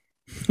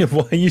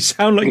Why you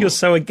sound like you're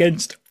so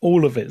against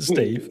all of it,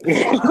 Steve?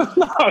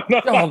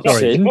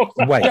 Dancing.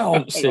 Wait.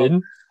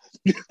 Dancing.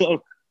 I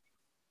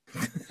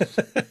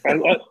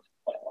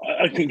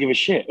couldn't give a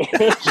shit.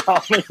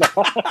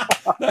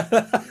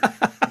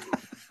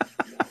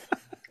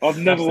 I've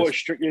never watched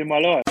Strictly in my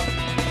life.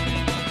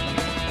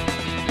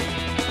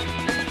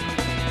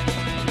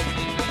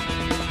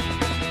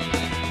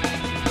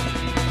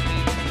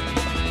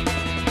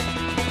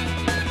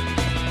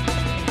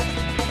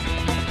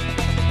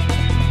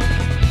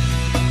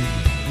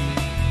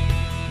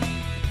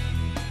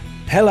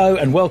 Hello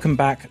and welcome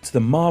back to the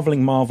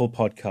Marveling Marvel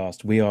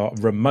podcast. We are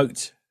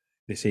remote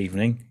this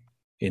evening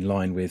in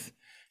line with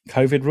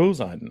COVID rules.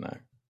 I don't know.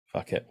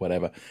 Fuck it,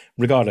 whatever.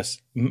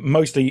 Regardless,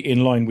 mostly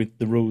in line with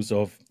the rules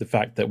of the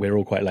fact that we're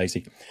all quite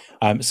lazy.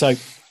 So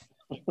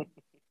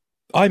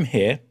I'm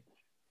here.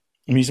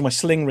 I'm using my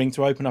sling ring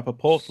to open up a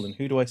portal. And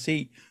who do I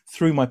see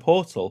through my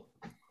portal?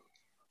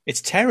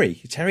 It's Terry.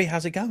 Terry,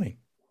 how's it going?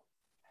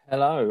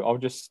 Hello. I'll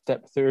just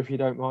step through if you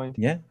don't mind.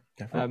 Yeah,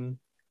 definitely.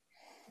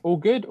 All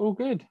good, all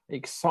good.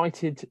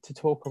 Excited to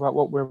talk about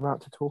what we're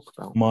about to talk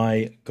about.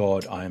 My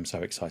God, I am so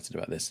excited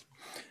about this.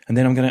 And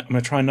then I'm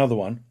gonna try another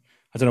one.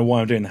 I don't know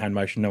why I'm doing the hand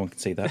motion. No one can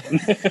see that.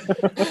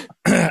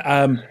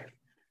 And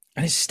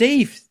it's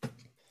Steve.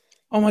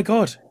 Oh my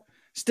God,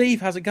 Steve,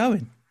 how's it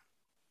going?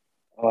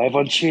 Oh,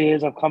 everyone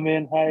cheers. I've come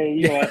in. Hey,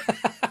 you all right?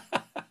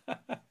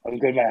 I'm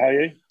good, mate. How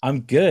are you?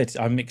 I'm good.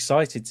 I'm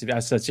excited to,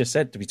 as I just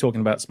said, to be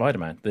talking about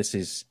Spider-Man. This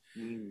is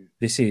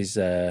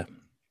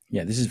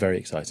very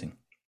exciting.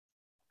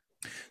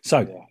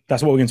 So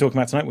that's what we're going to talk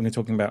about tonight. We're going to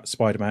be talking about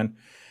Spider-Man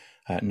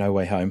No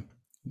Way Home,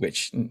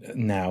 which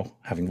now,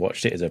 having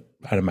watched it, is an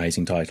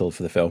amazing title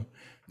for the film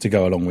to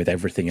go along with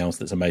everything else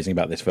that's amazing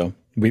about this film.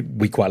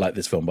 We quite like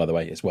this film, by the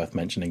way. It's worth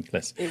mentioning.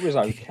 It was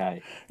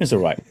okay. It's all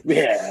right.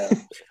 Yeah.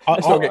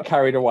 Let's not get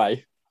carried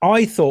away.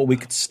 I thought we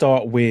could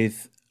start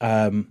with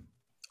a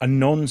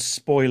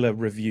non-spoiler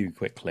review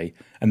quickly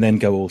and then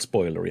go all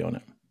spoilery on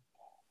it.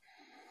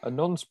 A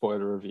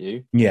non-spoiler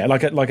review? Yeah,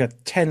 like a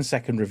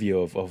 10-second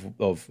review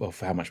of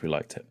how much we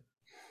liked it.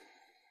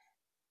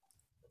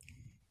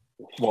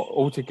 What,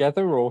 all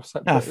together or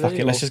separately? Fuck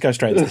it, let's just go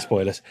straight to the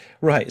spoilers.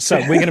 Right, so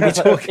we're going to be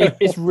talking...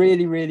 It's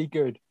really, really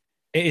good.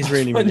 It is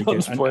really, really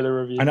good.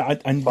 Non-spoiler review.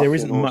 And there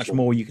isn't much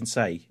more you can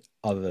say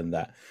other than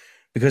that,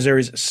 because there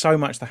is so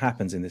much that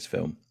happens in this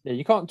film. Yeah,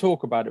 you can't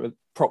talk about it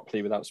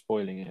properly without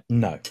spoiling it.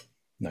 No,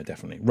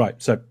 definitely.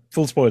 Right, so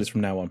full spoilers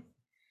from now on.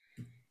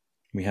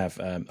 We have,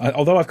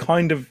 although I've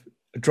kind of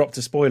dropped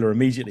a spoiler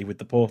immediately with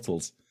the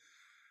portals,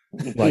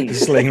 like the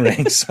sling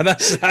rings. So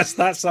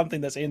that's something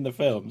that's in the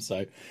film.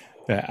 So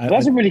it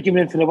hasn't really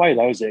given anything away,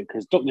 though, is it?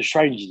 Because Doctor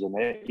Strange is in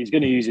it. He's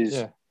going to use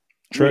his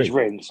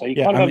ring, so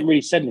you haven't really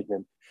said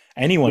anything.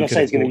 Anyone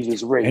could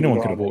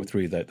have walked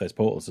through those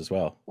portals as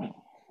well.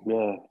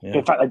 Yeah.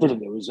 In fact, they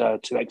didn't. It was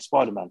to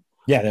ex-Spider-Man.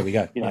 Yeah, there we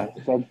go.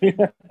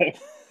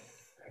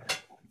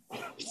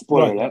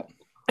 Spoiler alert.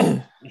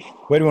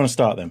 Where do we want to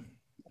start then?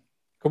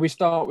 Can we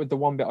start with the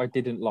one bit I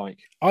didn't like?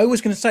 I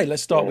was going to say,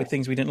 let's start with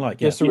things we didn't like.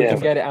 Just so we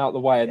can get it out of the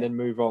way and then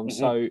move on. Mm-hmm.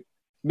 So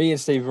me and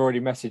Steve have already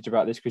messaged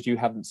about this because you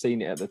hadn't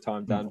seen it at the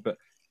time, Dan, but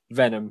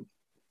Venom,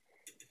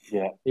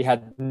 he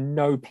had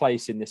no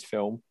place in this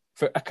film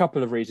for a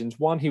couple of reasons.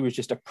 One, he was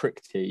just a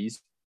prick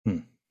tease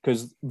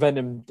because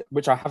Venom,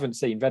 which I haven't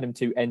seen, Venom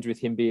 2 ends with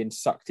him being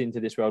sucked into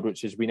this world,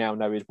 which as we now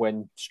know is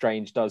when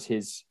Strange does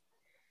his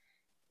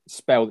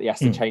spell that he has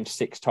to change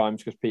 6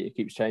 times because Peter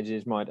keeps changing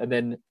his mind. And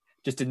then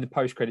just in the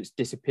post-credits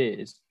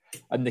disappears.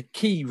 And the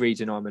key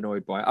reason I'm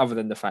annoyed by it, other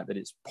than the fact that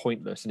it's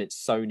pointless and it's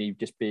Sony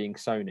just being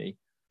Sony,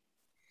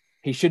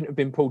 he shouldn't have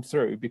been pulled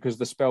through because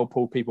the spell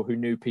pulled people who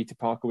knew Peter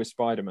Parker was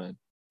Spider-Man.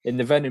 In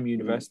the Venom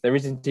universe, there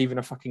isn't even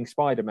a fucking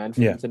Spider-Man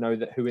for them to know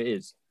that who it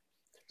is.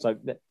 So,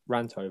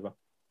 rant over.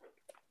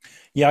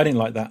 Yeah, I didn't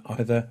like that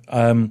either.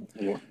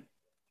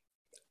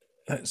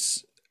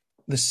 That's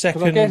the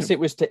second... I guess it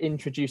was to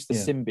introduce the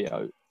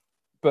symbiote,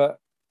 but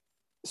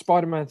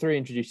Spider-Man 3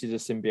 introduces a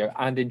symbiote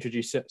and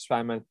introduces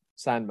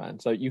Sandman.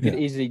 So you could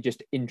easily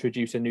just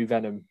introduce a new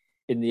Venom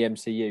in the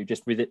MCU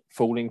just with it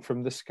falling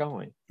from the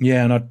sky.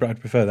 Yeah, and I'd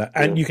prefer that.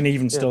 And you can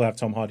even still have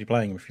Tom Hardy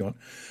playing him if you want.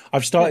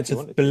 I've started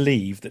to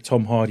believe that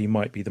Tom Hardy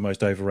might be the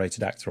most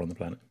overrated actor on the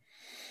planet.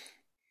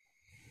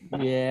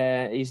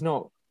 Yeah, he's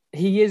not.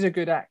 He is a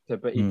good actor,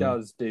 but he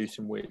does do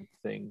some weird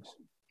things.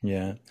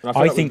 Yeah.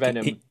 I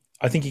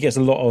think he gets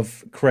a lot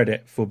of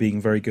credit for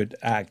being very good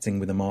at acting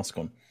with a mask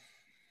on.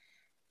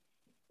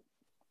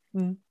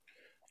 And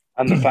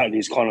the fact that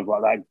he's kind of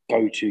like that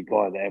go-to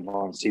guy that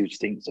everyone seems to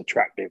think is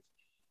attractive.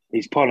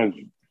 He's kind of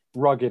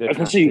rugged,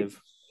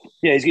 attractive.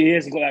 He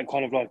hasn't got that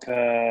kind of like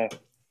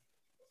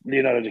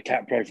Leonardo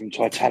DiCaprio from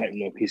Titanic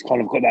look. He's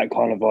kind of got that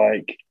kind of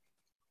like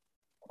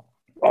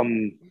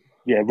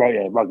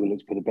rugged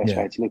looks for the best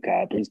way to look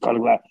at it. But he's kind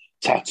of like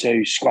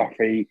tattoo,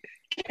 scruffy,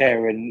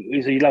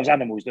 caring. He loves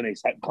animals, doesn't he?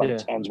 So that kind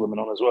of turns women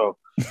on as well.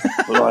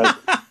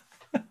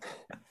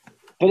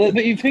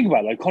 But you think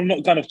about it, kind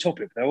of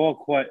topic, they are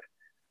quite...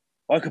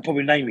 I could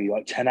probably name you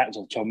like 10 actors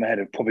off the top of my head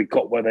who've probably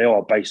got where they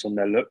are based on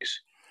their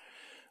looks.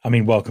 I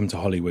mean, welcome to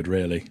Hollywood,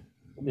 really.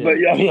 Yeah. But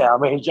I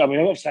mean,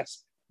 obviously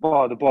that's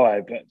by the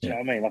by. But you know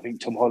what I mean? I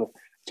think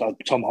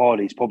Tom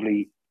Hardy's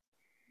probably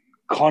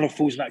kind of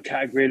falls in that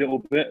category a little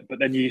bit. But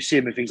then you see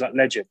him in things like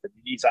Legend, and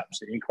he's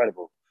absolutely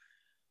incredible.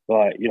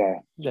 Like, you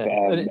know,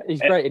 and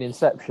he's great in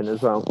Inception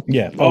as well.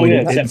 Yeah,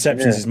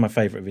 Inception is my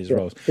favourite of his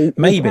roles.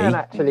 Maybe he can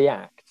actually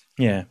act.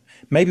 Yeah,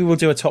 maybe we'll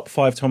do a top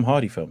 5 Tom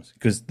Hardy films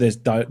because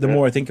the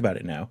more I think about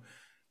it now,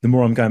 the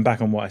more I'm going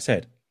back on what I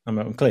said.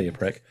 I'm clearly a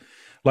prick.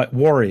 Like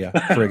Warrior,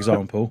 for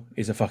example,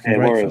 is a fucking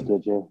great film.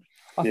 Good,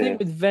 I think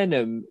with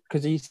Venom,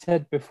 because he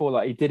said before,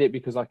 like he did it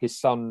because like his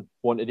son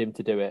wanted him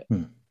to do it.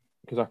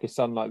 Because like his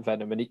son liked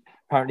Venom, and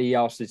apparently he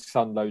asked his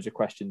son loads of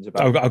questions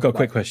about. I've got a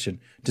quick question.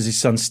 Does his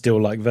son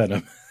still like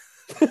Venom?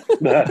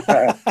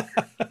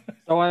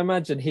 So I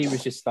imagine he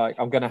was just like,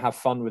 I'm going to have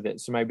fun with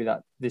it. So maybe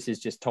this is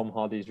just Tom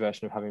Hardy's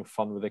version of having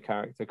fun with the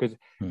character. Because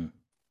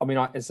I mean,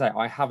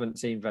 I haven't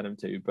seen Venom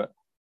 2, but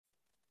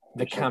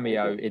the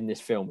cameo in this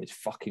film is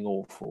fucking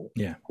awful.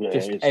 Yeah,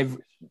 just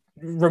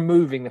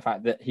removing the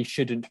fact that he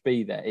shouldn't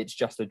be there. It's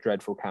just a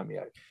dreadful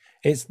cameo.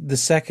 It's the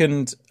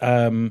second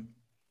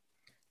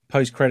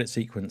post-credit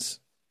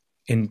sequence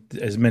in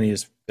as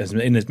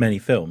many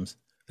films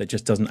that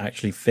just doesn't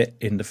actually fit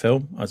in the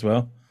film as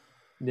well.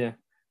 Yeah.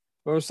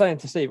 Well, I was saying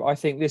to Steve, I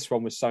think this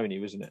one was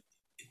Sony, wasn't it?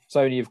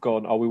 Sony have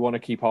gone, we want to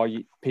keep our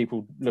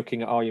people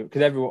looking at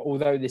because everyone,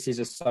 although this is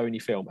a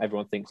Sony film,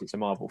 everyone thinks it's a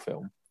Marvel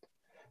film.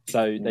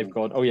 So they've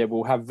gone,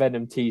 we'll have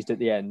Venom teased at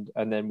the end,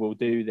 and then we'll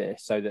do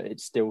this so that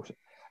it's still.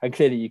 And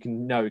clearly, you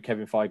can know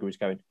Kevin Feige was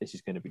going, this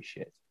is going to be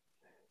shit.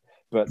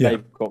 But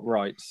they've got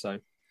rights, so.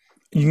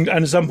 And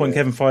at some point,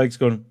 Kevin Feige's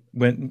gone,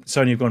 when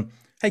Sony have gone,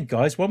 hey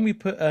guys, why don't we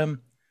put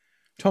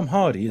Tom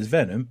Hardy as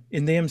Venom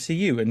in the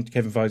MCU? And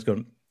Kevin Feige's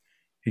gone,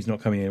 he's not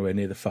coming anywhere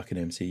near the fucking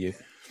MCU.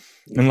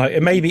 And like,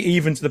 it may be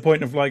even to the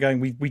point of like going,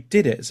 we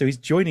did it. So he's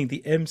joining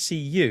the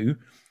MCU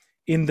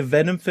in the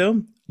Venom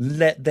film.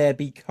 Let there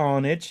be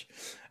carnage.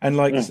 And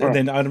like, and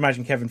then I'd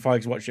imagine Kevin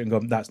Feige's watched it and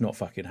gone, that's not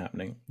fucking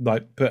happening.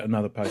 Like, put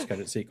another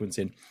post-credit sequence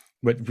in,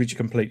 which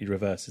completely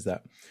reverses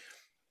that.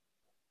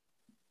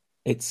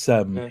 It's,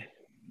 we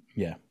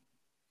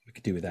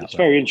could do without It's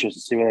very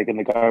interesting to see where they're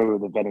going to go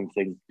with the Venom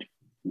thing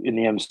in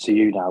the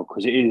MCU now,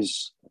 because it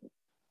is,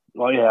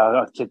 like,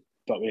 I said,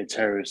 like with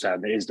terrorist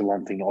sound, it is the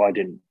one thing that I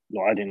didn't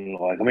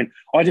like. I mean,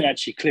 I didn't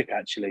actually click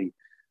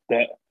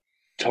that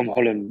Tom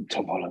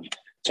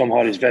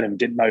Hardy's Venom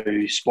didn't know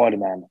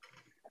Spider-Man.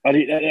 I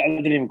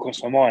didn't even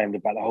cross my mind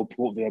about the whole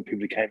port that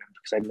people came in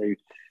because they knew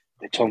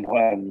that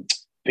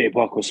Peter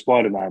Parker was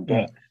Spider-Man.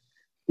 But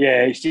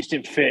it just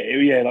didn't fit.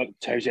 Like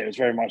Terry said, it was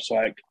very much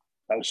like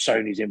that was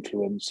Sony's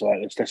influence. Like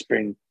let's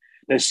bring.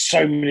 There's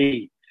so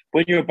many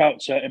when you're about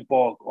to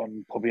embark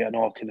on probably an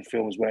arc in the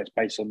films where it's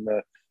based on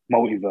the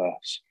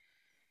multiverse.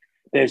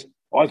 I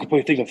could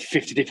probably think of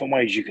 50 different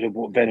ways you could have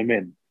brought Venom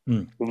in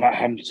without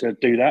having to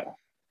do that.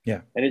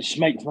 Yeah, and it just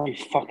makes no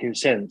fucking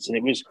sense. And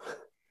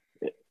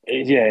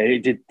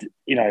it did.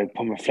 You know,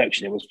 upon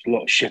reflection, it was a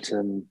lot shitter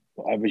than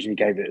I originally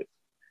gave it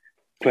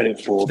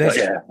credit for.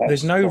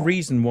 There's no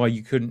reason why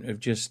you couldn't have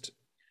just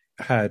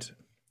had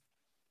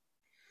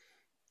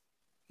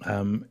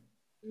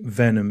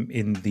Venom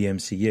in the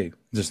MCU,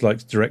 just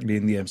like directly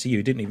in the MCU.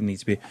 It didn't even need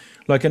to be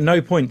like at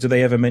no point do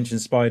they ever mention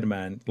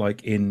Spider-Man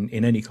like in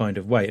any kind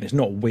of way, and it's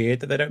not weird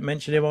that they don't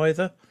mention him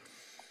either.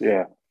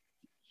 Yeah.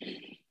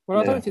 Well,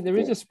 I don't think there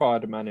is a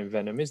Spider-Man in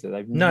Venom, is there?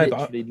 They've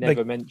literally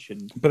never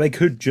mentioned. But they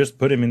could just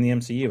put him in the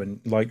MCU, and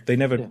like they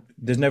never. Yeah.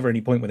 There's never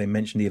any point where they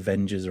mention the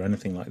Avengers or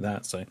anything like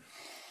that. So,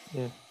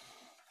 yeah,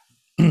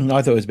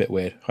 I thought it was a bit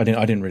weird. I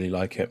didn't really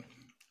like it.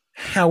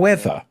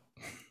 However,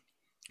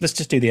 let's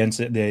just do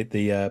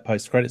the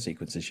post-credit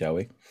sequences, shall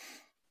we?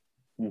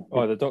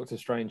 Oh, the Doctor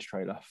Strange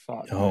trailer.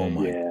 Fuck. Oh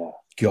my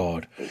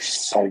god,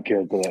 it's so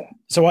good, isn't it?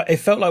 So it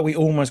felt like we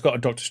almost got a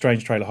Doctor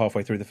Strange trailer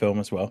halfway through the film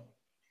as well.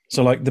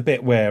 So, like the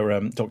bit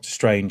where Doctor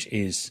Strange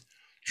is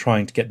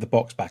trying to get the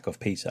box back off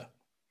Peter.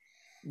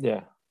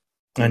 Yeah.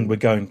 And we're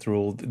going through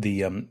all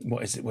the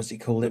what's it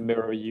called? The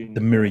Mirror Universe.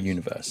 The Mirror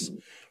Universe.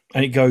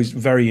 And it goes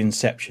very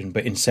Inception,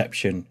 but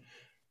Inception,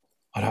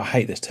 I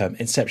hate this term,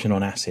 Inception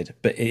on acid,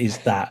 but it is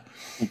that.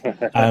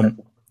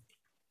 And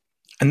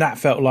that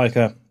felt like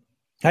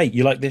hey,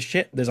 you like this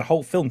shit? There's a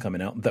whole film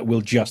coming out that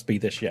will just be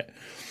this shit.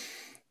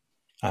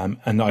 And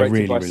I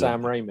really by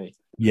Sam Raimi.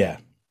 Yeah.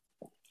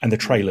 And the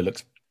trailer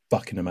looks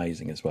fucking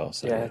amazing as well.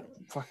 So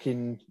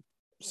fucking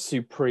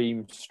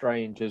supreme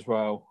strange as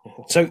well.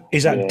 So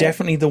is that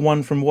definitely the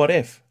one from What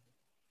If?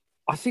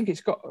 I think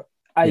it's got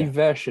a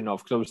version of,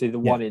 because obviously the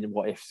one in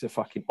What If's a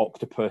fucking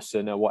octopus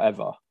and or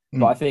whatever.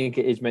 But I think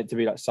it is meant to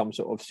be like some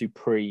sort of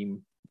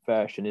supreme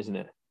version, isn't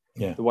it?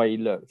 Yeah. The way he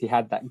looked. He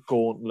had that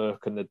gaunt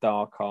look and the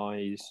dark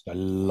eyes. I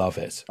love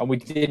it. And we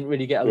didn't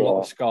really get a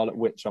lot of Scarlet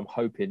Witch. I'm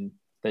hoping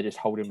they're just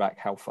holding back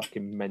how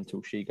fucking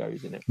mental she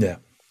goes in it. Yeah.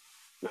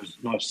 It was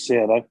nice to see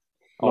her though.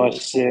 Nice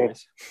to see her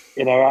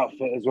in her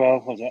outfit as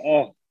well. I was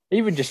like,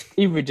 Even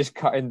just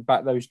cutting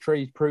back those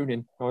trees,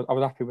 pruning. I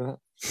was happy with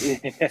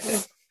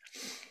that.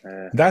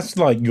 That's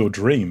like your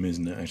dream,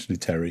 isn't it, actually,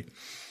 Terry?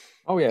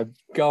 Oh yeah,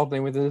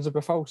 gardening with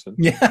Elizabeth Olsen.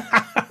 Yeah,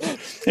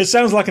 it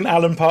sounds like an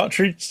Alan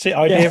Partridge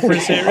idea for a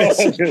series.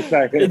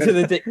 Into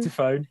the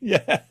dictaphone.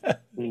 Yeah,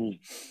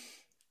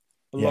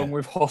 along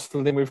with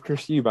Hosteling with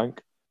Chris Eubank.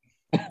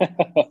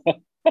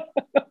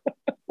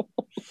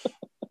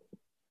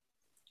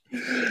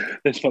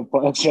 Let's not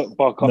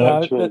bark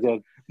up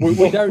again.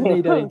 We don't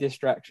need any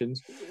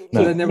distractions.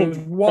 So then there was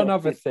one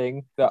other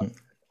thing that,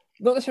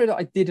 not necessarily that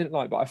I didn't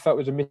like, but I felt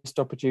was a missed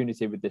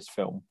opportunity with this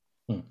film.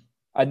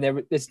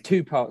 And there's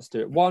two parts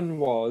to it. One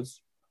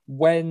was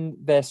when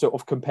they're sort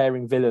of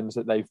comparing villains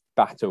that they've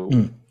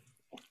battled,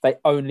 they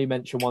only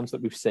mention ones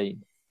that we've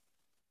seen.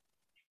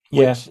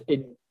 Which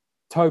in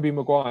Tobey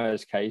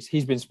Maguire's case,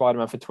 he's been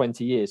Spider-Man for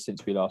 20 years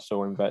since we last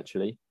saw him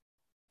virtually.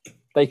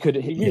 He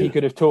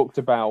could have talked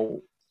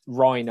about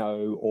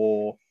Rhino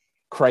or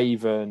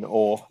Craven,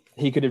 or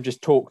he could have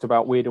just talked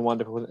about Weird and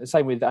Wonderful.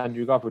 Same with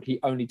Andrew Garfield. He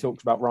only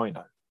talked about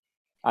Rhino.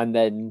 And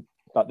then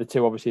like the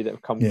two obviously that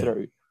have come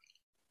through.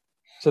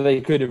 So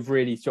they could have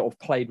really sort of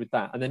played with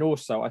that. And then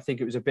also, I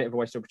think it was a bit of a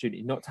waste of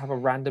opportunity not to have a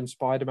random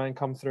Spider-Man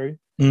come through.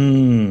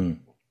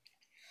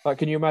 Like,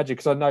 can you imagine?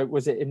 Because I know,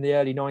 was it in the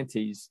early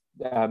 90s?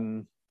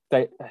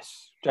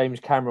 James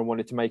Cameron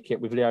wanted to make it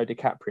with Leo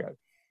DiCaprio.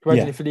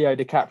 Imagine if Leo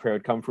DiCaprio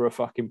had come through a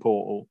fucking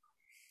portal.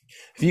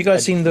 Have you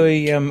guys seen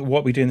the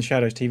What We Do in the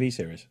Shadows TV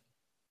series?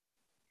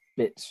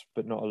 Bits,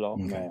 but not a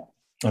lot. Okay.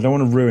 I don't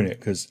want to ruin it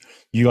because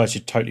you guys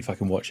should totally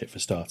fucking watch it for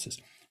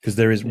starters. Because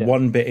there is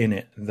one bit in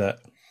it that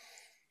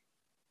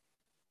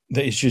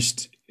is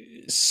just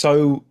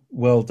so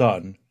well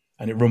done,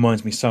 and it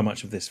reminds me so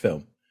much of this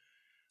film.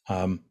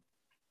 And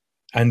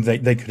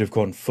they could have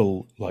gone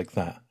full like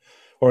that.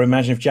 Or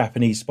imagine if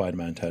Japanese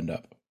Spider-Man turned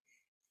up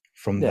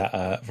from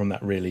that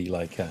really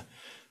like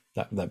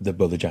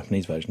the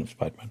Japanese version of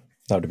Spider-Man.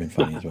 That would have been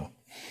funny as well.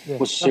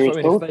 What's the series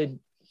called?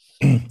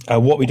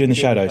 What We Do in the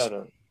Shadows.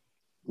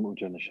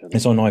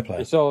 It's on iPlayer.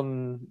 It's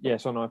on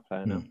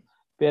iPlayer now.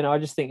 But I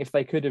just think if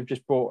they could have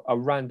just brought a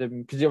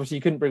random, because obviously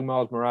you couldn't bring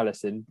Miles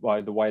Morales in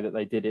by the way that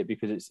they did it,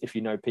 because it's if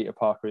you know Peter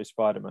Parker is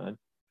Spider-Man.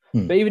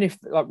 But even if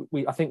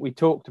I think we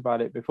talked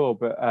about it before,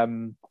 but I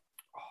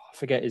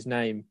forget his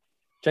name,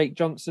 Jake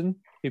Johnson,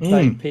 who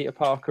played Peter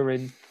Parker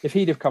if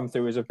he'd have come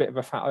through as a bit of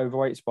a fat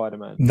overweight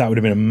Spider-Man, that would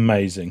have been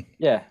amazing.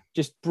 Yeah,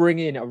 just bring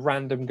in a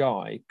random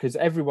guy, because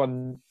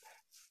everyone,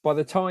 by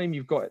the time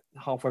you've got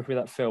halfway through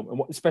that film,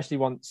 and especially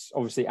once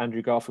obviously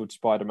Andrew Garfield's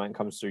Spider-Man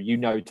comes through, you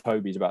know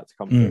Toby's about to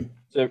come through.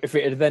 So if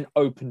it had then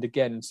opened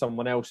again and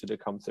someone else had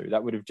come through,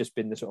 that would have just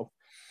been the sort of,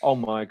 oh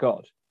my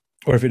God.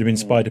 Or if it had been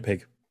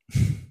Spider-Pig.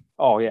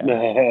 Oh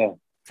yeah.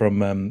 From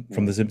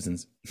The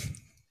Simpsons.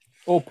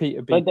 Or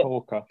Peter B.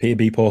 Porker. Peter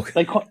B. Porker.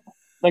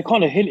 They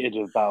kind of hinted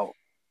about,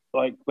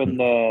 like, when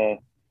at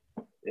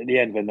the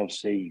end, when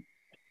obviously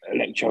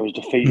Electro was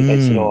defeated,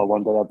 they said, "Oh,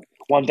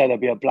 one day there'll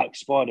be a black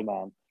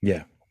Spider-Man."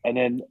 Yeah. And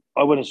then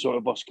I went and saw it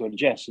with Oscar and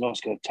Jess, and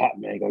Oscar tapped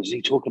me and goes, "Is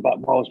he talking about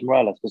Miles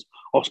Morales?" Because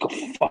Oscar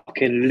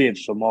fucking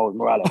lives for Miles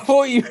Morales. I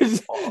thought you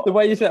was the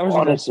way you said it, I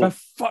was like, for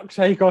fuck's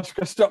sake,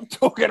 Oscar, stop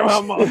talking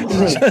about Miles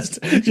Morales.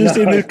 just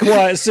in the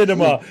quiet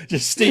cinema,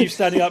 just Steve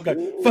standing up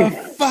going, for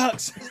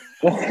fuck's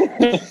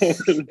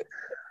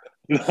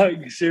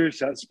like,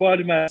 seriously,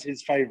 Spider-Man's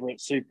his favourite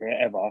superhero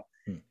ever.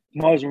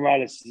 Miles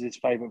Morales is his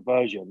favourite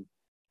version.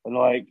 And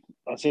like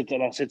I said to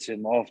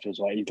him afterwards,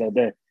 like,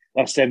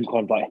 that's them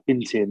kind of like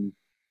hinting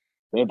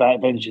about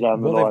eventually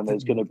down the line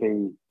there's going to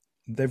be.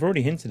 They've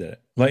already hinted at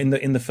it. Like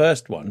in the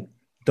first one,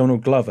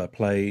 Donald Glover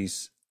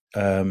plays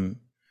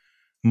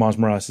Miles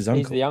Morales' uncle.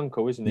 He's the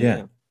uncle, isn't he?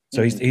 Yeah.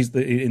 So he's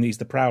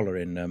the Prowler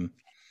in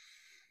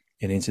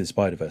Into the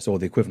Spider-Verse, or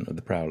the equivalent of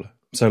the Prowler.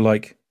 So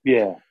like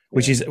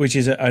which is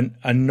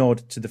a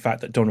nod to the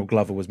fact that Donald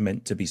Glover was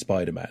meant to be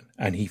Spider-Man,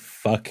 and he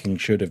fucking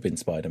should have been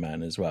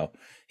Spider-Man as well.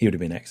 He would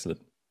have been excellent.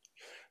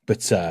 But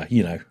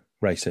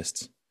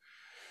racists.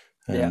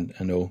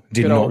 And all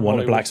did not want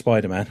Hollywood. A black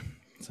Spider-Man.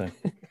 So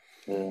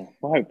well,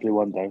 hopefully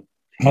one day.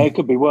 It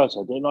could be worse.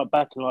 I did like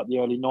back in like the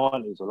early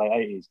 90s or late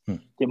 80s.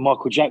 Did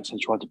Michael Jackson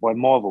tried to buy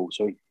Marvel,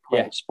 so he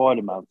created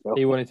Spider-Man film.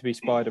 He wanted to be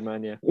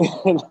Spider-Man, yeah.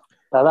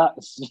 Now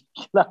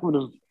that would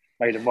have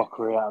made a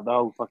mockery out of the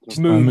whole fucking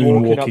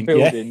moonwalking up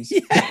buildings.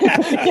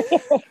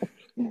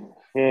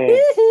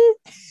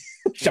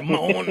 Come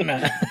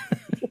on.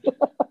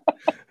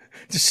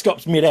 Just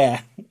stops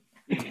midair.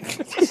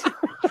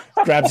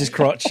 Grabs his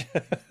crotch.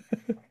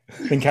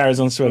 Then carries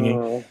on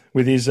swinging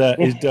with his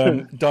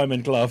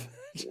diamond glove.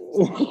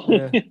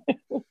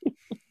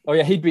 Oh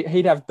yeah,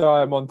 he'd have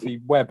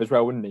Diamante Webb as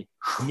well, wouldn't he?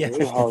 Yeah.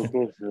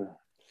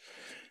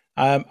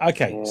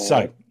 Okay,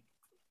 so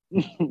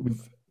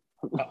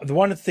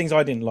one of the things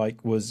I didn't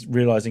like was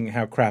realizing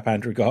how crap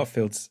Andrew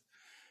Garfield's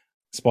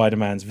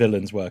Spider-Man's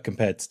villains were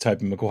compared to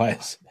Tobey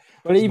Maguire's.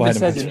 Well, he even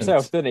said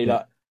himself, didn't he?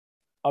 Like,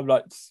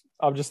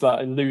 I'm just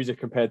like a loser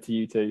compared to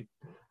you two.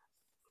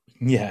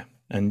 Yeah,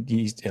 and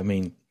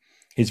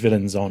his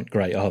villains aren't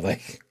great, are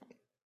they?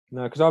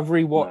 No, because I've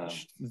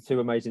rewatched the two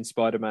Amazing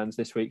Spider-Mans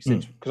this week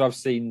since,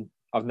 because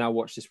I've now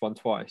watched this one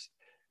twice,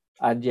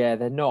 and yeah,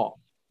 they're not.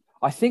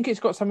 I think it's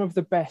got some of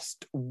the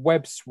best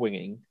web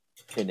swinging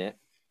in it,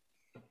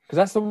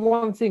 Because that's the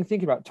one thing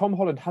thinking about. Tom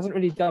Holland hasn't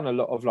really done a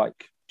lot of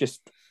like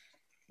just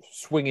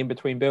swinging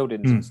between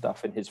buildings and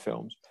stuff in his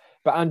films.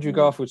 But Andrew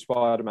Garfield's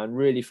Spider-Man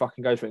really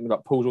fucking goes for it and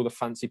like pulls all the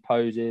fancy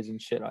poses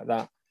and shit like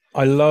that.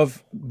 I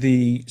love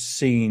the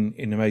scene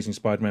in Amazing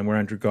Spider-Man where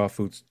Andrew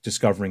Garfield's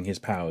discovering his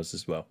powers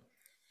as well.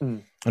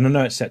 And I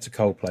know it's set to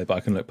Coldplay, but I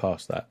can look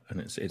past that, and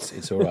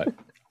it's all right.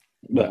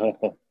 but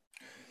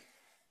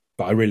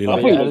I really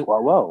like it. it. He looked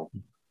quite well.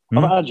 I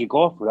thought Andrew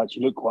Garfield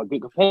actually looked quite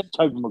good compared to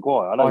Tobey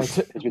Maguire. I know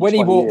when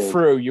he walked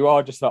through, you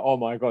are just like, oh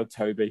my God,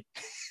 Toby.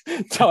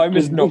 Time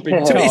has not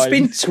been time. It's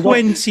been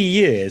 20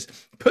 years.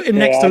 Put him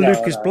next to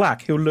Lucas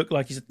Black. He'll look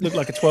like a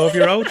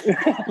 12-year-old.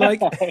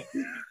 Like,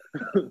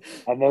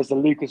 and there's the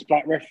Lucas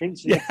Black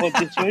reference in the pod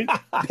this week.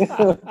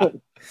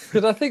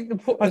 Because I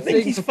think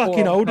he's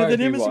fucking older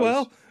than him as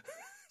well.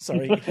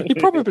 Sorry, he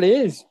probably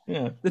is.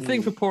 Yeah. The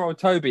thing for poor old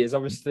Toby is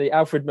obviously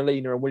Alfred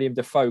Molina and William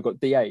Dafoe got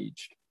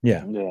de-aged.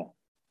 Yeah.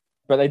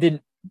 But they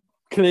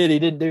clearly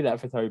didn't do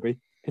that for Toby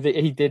because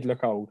he did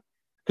look old.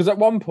 Because at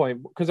one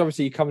point, because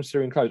obviously he comes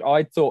through in clothes,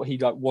 I thought he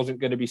like wasn't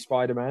going to be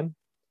Spider-Man.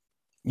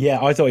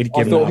 Yeah, I thought he'd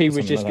given I thought up he or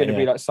was just something going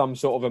to be like some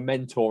sort of a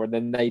mentor, and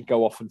then they'd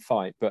go off and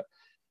fight. But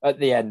at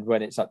the end,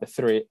 when it's like the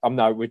three,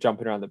 no, we're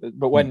jumping around,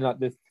 but when like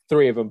the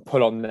three of them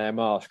pull on their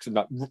masks and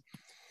like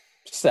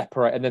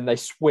separate, and then they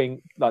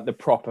swing like the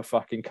proper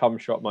fucking cum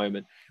shot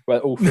moment where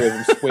all three of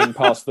them swing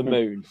past the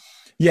moon.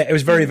 Yeah, it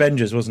was very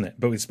Avengers, wasn't it?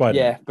 But with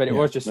Spider-Man. Yeah, but it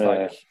was just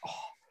like,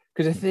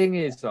 because the thing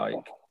is, like,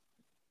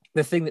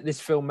 the thing that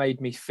this film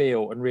made me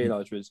feel and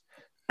realise was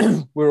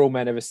we're all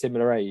men of a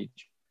similar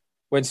age.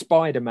 When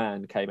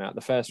Spider-Man came out,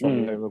 the first one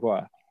with Tobey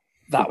Maguire,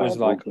 that was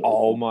like,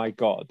 oh my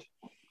God.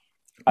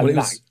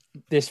 And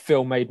this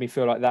film made me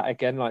feel like that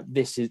again. Like,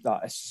 this is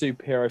like a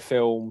superhero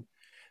film.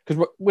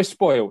 Because we're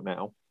spoiled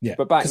now. Yeah.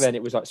 But back then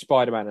it was like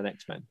Spider-Man and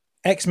X-Men.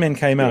 X-Men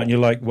came out and you're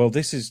like, well,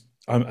 this is,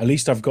 at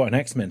least I've got an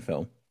X-Men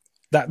film.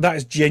 That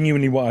is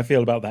genuinely what I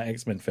feel about that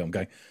X-Men film.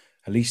 Going,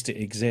 at least it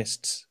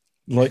exists.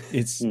 Like,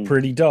 it's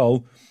pretty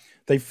dull.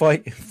 They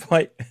fight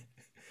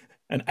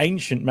an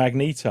ancient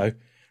Magneto,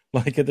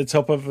 like at the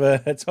top of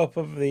the Statue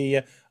of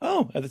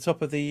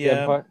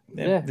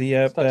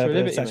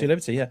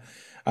Liberty. Yeah,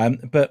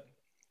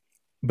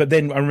 but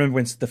then I remember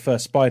when the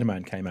first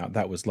Spider-Man came out,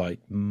 that was like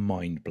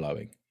mind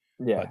blowing.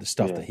 Yeah, like the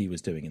stuff that he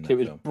was doing in that. It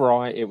was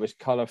bright. It was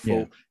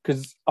colourful.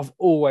 Because I've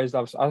always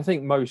loved. I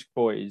think most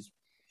boys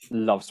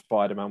love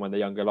Spider-Man when they're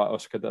younger, like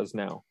Oscar does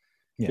now,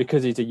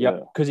 because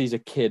he's a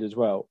kid as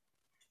well.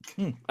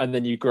 And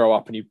then you grow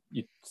up and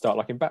you start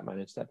liking Batman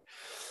instead.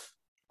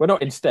 Well,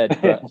 not instead,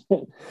 but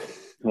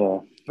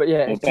but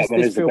yeah, it's just,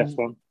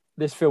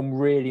 this film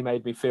really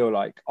made me feel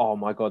like, oh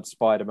my God,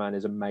 Spider-Man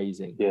is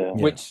amazing.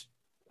 Which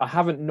I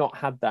haven't not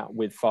had that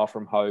with Far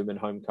From Home and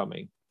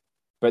Homecoming,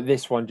 but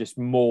this one just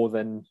more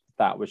than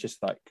that was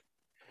just like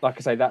I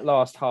say, that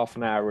last half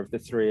an hour of the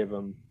three of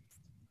them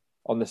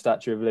on the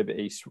Statue of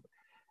Liberty,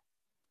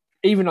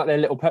 even like their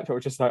little pep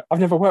talk, just like,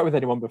 I've never worked with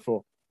anyone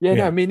before.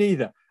 No, me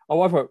neither.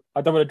 Oh, I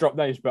don't want to drop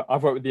names, but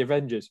I've worked with the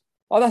Avengers.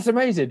 Oh, that's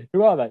amazing.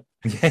 Who are they?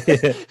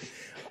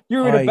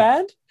 You're in a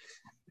band?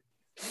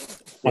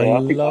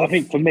 I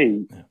think for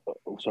me...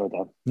 Oh, sorry,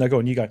 Dan. No, go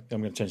on, you go.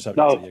 I'm going to change the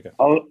subject.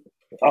 No,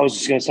 I was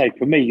just going to say,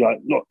 for me, like,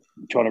 not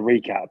trying to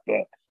recap,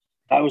 but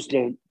that was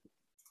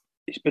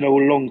it's been a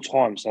long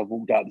time since I've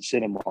walked out of the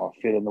cinema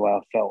feeling the way I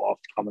felt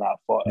after coming out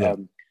of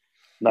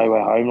No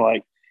Way Home.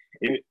 Like,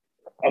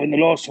 the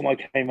last time I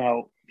came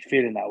out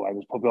feeling that way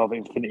was probably either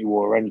Infinity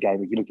War or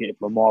Endgame, if you're looking at it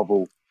from a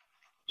Marvel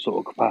sort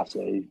of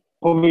capacity.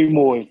 Probably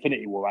more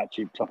Infinity War,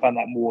 actually, because I found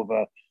that more of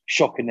a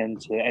shocking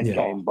end to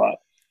Endgame. But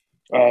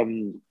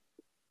and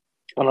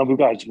we'll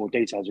go into more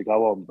details as we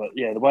go on. But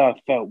yeah, the way I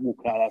felt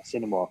walking out of that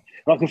cinema,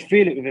 and I could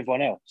feel it with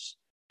everyone else.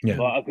 Yeah,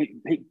 like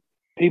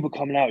people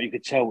coming out, you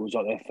could tell it was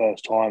like their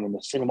first time in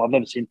the cinema. I've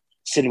never seen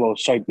cinema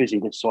so busy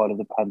this side of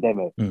the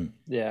pandemic.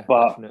 Yeah,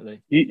 but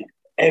definitely.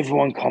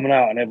 Everyone coming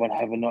out and everyone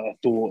having like their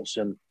thoughts,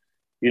 and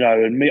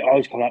and me, I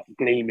was coming out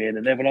gleaming,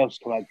 and everyone else was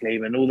coming out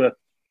gleaming, and all the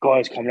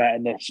guys coming out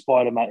in their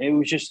Spider-Man. It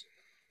was just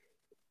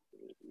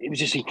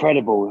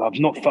incredible. I've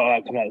not felt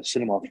like coming out of the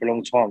cinema for a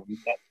long time.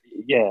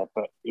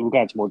 But we'll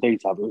go into more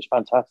detail, but it was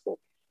fantastic. It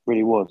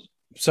really was.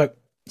 So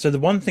the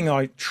one thing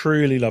I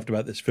truly loved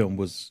about this film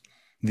was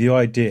the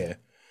idea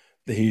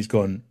that he's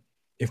gone,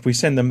 if we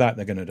send them back,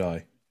 they're going to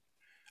die.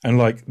 And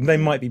like, they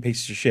might be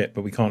pieces of shit,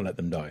 but we can't let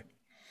them die.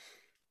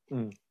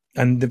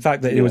 And the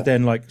fact that it was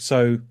then like,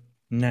 so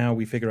now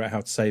we figure out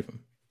how to save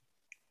them.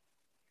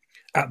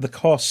 At the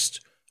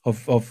cost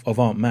of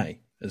Aunt May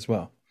as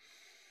well.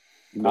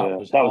 That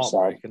was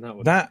sad.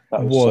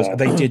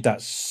 They did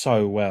that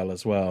so well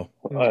as well.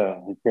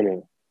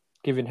 Brilliant.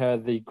 Giving her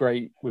with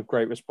great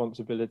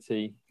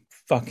responsibility.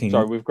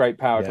 With great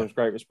power comes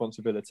great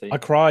responsibility. I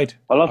cried.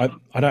 I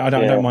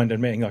don't mind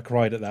admitting I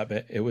cried at that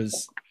bit. It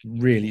was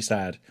really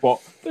sad.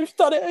 What? They've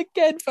done it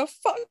again, for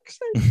fuck's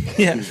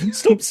sake.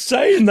 Stop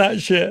saying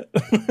that shit.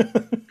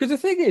 Because the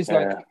thing is,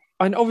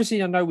 and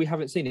obviously I know we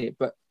haven't seen it,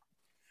 but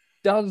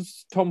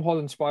does Tom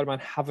Holland Spider-Man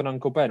have an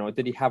Uncle Ben, or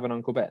did he have an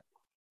Uncle Ben?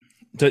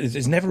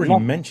 It's never really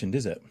mentioned,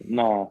 is it?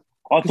 No,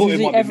 I thought Has it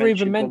he might be ever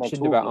even when they're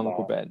mentioned about talking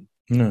Uncle Ben?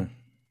 No.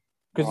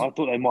 I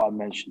thought they might have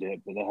mentioned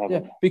it, but they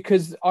haven't. Yeah,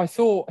 because I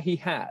thought he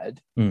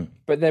had,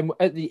 but then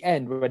at the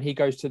end when he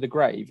goes to the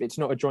grave, it's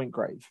not a joint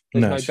grave.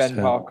 There's no it's just Ben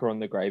her. Parker on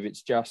the grave.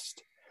 It's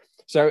just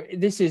so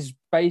this is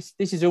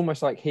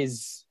almost like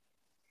his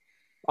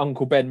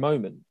Uncle Ben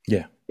moment.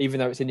 Yeah.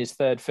 Even though it's in his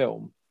third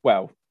film,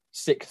 well,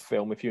 sixth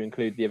film if you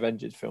include the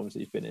Avengers films that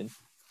he's been in.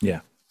 Yeah.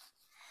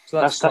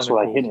 So that's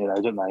what they hinted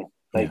at, don't they?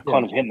 They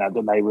kind of hint at,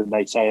 don't they, when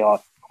they say, "I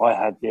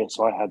had this,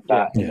 I had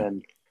that," and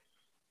then.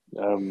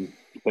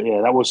 But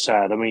yeah, that was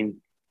sad. I mean,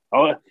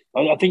 I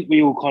think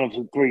we all kind of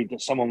agreed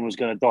that someone was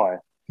going to die.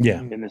 Yeah.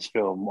 In this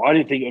film, I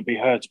didn't think it would be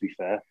her. To be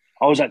fair,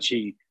 I was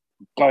actually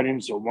going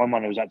into it. My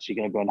money was actually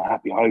going to be on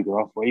Happy Hogan.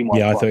 I thought he might.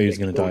 Yeah, I thought he was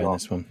going to die in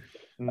this one.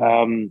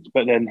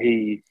 But then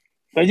they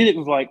did it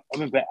with I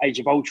remember Age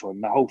of Ultron.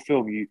 The whole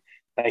film,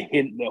 they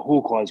hint that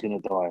Hawkeye's going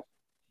to die,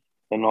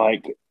 and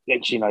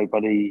next you know,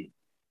 buddy,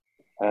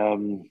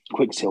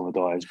 Quicksilver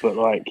dies. But it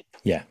was.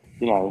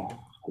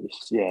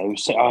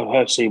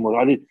 Her scene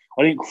was.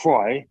 I didn't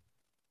cry,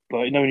 but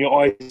when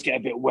your eyes get a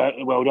bit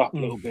welled up a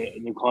little bit,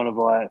 and you're kind of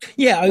like.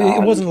 Yeah,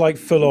 it wasn't like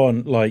full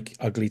on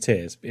ugly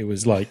tears. It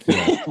was like.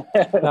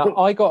 Now,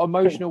 I got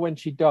emotional when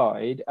she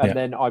died, and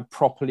then I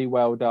properly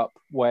welled up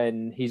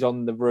when he's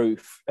on the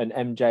roof and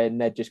MJ and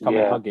Ned just come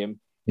and hug him.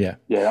 Yeah,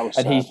 that was.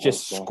 And sad, he's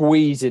just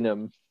squeezing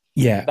them.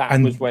 Yeah,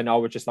 that was when I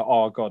was just like,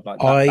 "Oh God,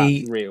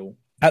 that's real."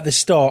 At the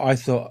start, I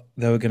thought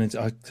they were going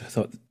to. I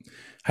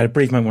had a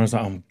brief moment when I was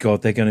like, "Oh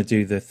God, they're going to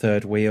do the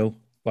third wheel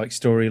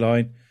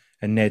storyline,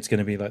 and Ned's going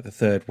to be the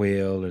third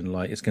wheel, and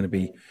it's going to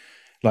be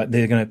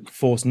they're going to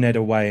force Ned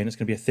away, and it's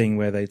going to be a thing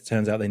where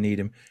turns out they need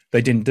him."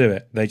 They didn't do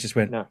it. They just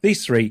went,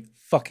 "These three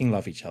fucking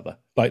love each other."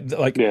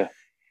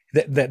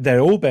 They're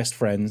all best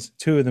friends.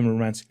 Two of them are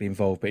romantically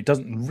involved, but it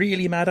doesn't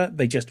really matter.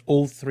 They just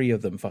all three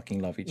of them fucking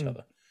love each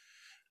other.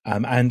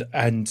 And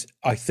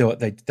I thought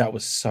that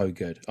was so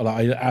good.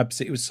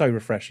 It was so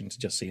refreshing to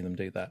just see them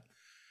do that.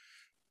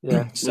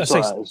 Yeah. So I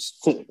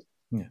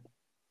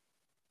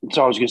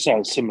was going to say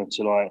it's similar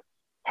to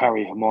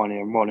Harry, Hermione,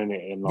 and Ron in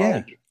it, and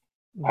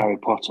Harry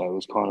Potter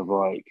was kind of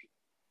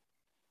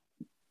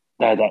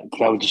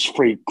they were just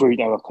free group.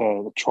 They were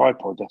a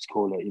tripod, let's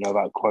call it.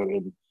 About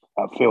quoting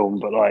that film,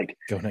 but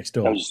Go Next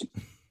Door.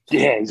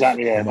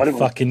 Exactly. Yeah, I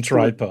fucking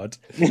tripod.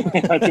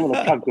 I didn't want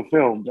to plug the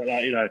film, but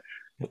it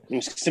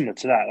was similar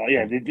to that.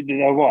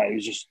 They're right. It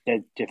was just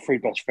they're three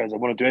best friends. They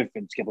want to do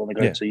everything together. And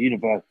they go to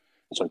university,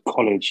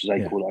 college, as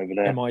they call it over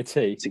there.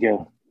 MIT.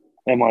 Together.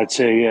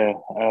 MIT, yeah.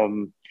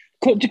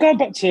 To go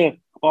back to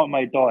Aunt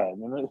May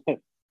dying,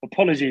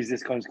 apologies,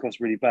 this comes across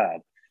really bad.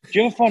 Do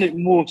you ever find it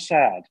more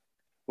sad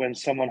when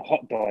someone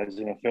hot dies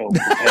in a film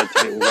compared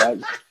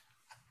to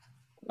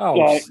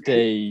it?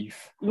 Steve.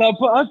 No,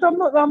 but I'm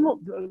not.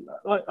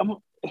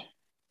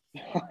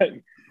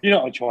 You know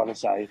what I'm trying to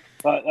say.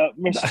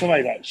 Mrs.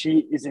 Tomei,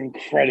 she is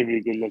incredibly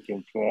good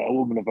looking for a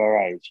woman of her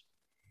age.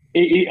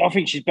 I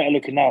think she's better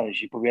looking now than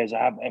she probably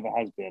ever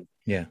has been.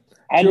 Yeah.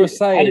 And you were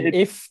saying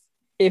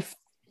if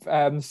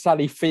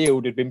Sally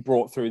Field had been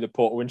brought through the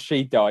portal when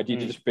she died,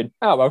 you'd have just been,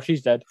 oh well,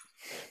 she's dead.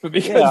 But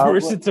because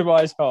Marissa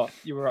Tomei's hot,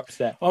 you were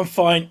upset. I'm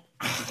fine.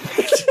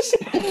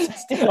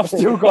 I've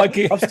still got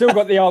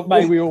the Aunt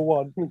May we all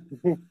want.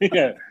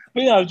 Yeah,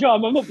 but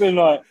John, I'm not being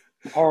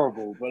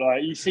horrible,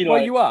 but you see,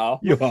 well, you are.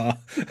 Yeah.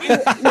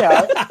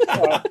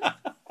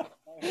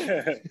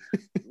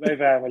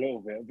 Maybe I am a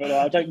little bit, but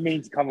I don't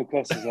mean to come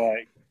across as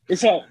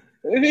it's no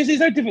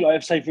different.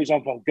 If, say, for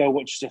example, a girl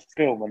watches a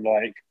film and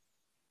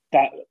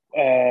that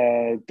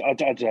I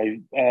don't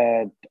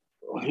know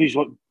who's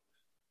what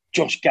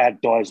Josh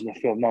Gad dies in the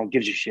film. No one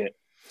gives a shit.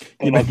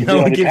 But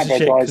no one gives a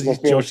shit because he's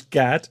Josh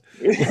Gad.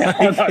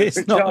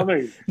 It's not. What I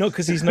mean? Not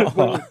because he's not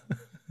hot.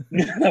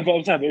 No, but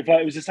I'm saying, if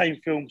it was the same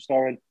film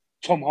starring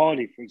Tom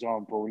Hardy, for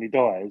example, when he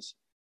dies,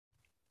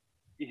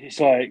 it's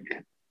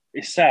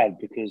sad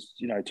because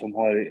Tom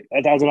Hardy.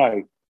 I don't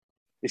know.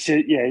 It's I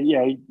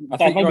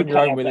think you're on your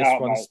own with this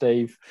one, mate.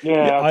 Steve.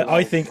 Yeah,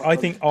 I think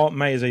Aunt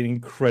May is an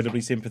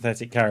incredibly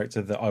sympathetic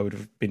character that I would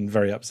have been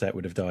very upset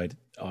would have died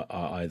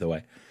either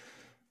way.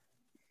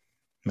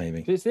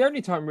 Maybe it's the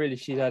only time really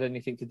she's had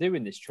anything to do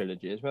in this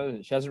trilogy as well.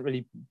 She hasn't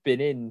really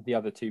been in the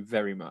other two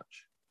very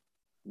much.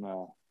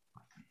 No.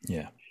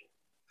 Yeah.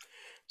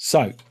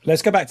 So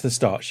let's go back to the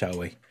start, shall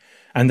we?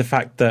 And the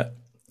fact that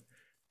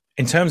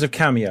in terms of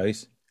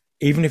cameos,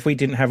 even if we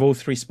didn't have all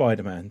three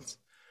Spider-Mans,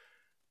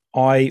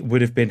 I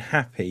would have been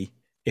happy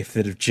if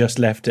they'd have just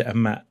left it at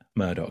Matt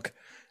Murdock.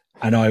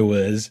 And I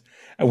was.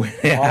 When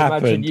it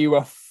happened, imagine you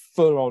were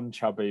full on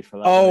chubby for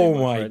that. Oh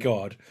my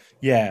God.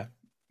 Yeah.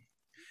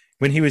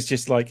 When he was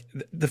just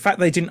the fact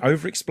they didn't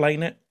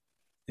over-explain it.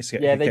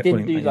 They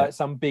didn't do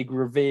some big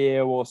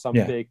reveal or some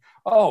big,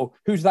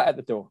 who's that at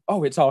the door?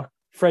 Oh, it's our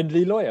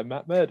friendly lawyer,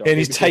 Matt Murdock. And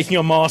he's taking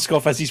a mask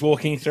off as he's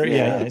walking through.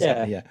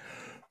 Yeah.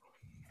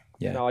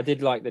 No, I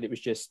did like that it was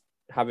just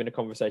having a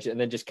conversation and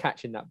then just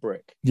catching that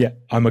brick. Yeah,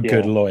 I'm a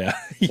good lawyer.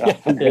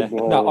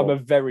 No, I'm a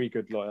very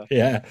good lawyer.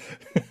 Yeah.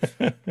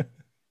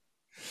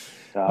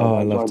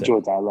 I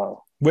enjoyed that a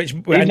lot. Which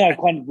even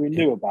though we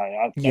knew about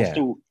it, I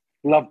still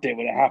loved it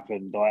when it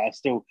happened. Like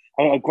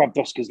I grabbed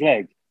Oscar's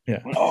leg. Yeah.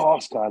 I went, oh,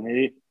 Oscar, and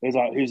he was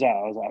like, "Who's that?"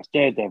 I was like, "It's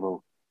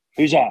Daredevil."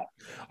 Who's that?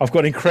 I've got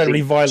an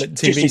incredibly violent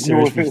TV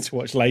series for you to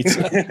watch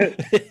later.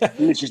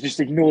 Literally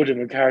just ignored him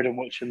and carried on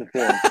watching the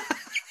film.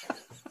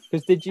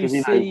 Because did you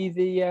see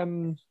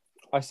the?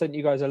 I sent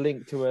you guys a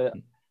link to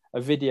a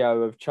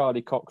video of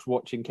Charlie Cox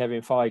watching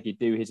Kevin Feige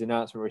do his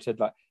announcement where he said,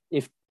 like,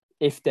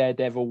 if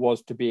Daredevil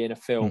was to be in a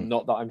film,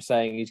 not that I'm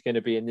saying he's going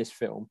to be in this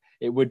film,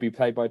 it would be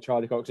played by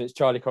Charlie Cox. It's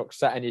Charlie Cox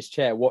sat in his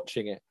chair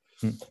watching it,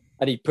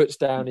 and he puts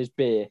down his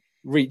beer,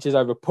 reaches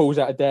over, pulls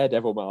out a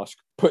Daredevil mask,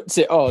 puts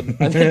it on,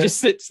 and then just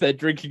sits there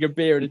drinking a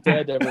beer in a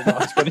Daredevil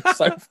mask on his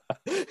sofa.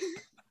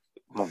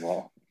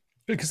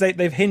 Because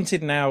they've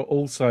hinted now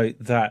also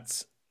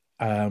that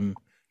John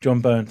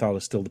Bernthal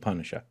is still the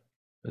Punisher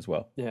as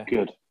well. Yeah,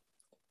 good.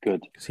 I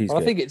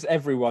think it's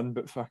everyone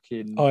but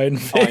fucking Iron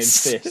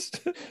Fist.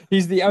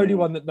 He's the only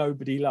one that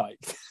nobody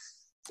liked.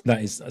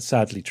 That is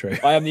sadly true.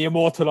 I am the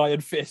immortal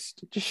Iron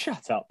Fist. Just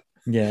shut up.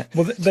 Yeah.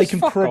 Well, they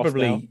can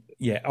probably...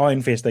 Yeah,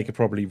 Iron Fist they could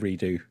probably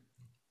redo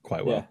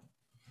quite well.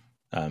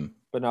 Yeah.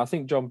 But no, I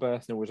think John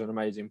Bernthal was an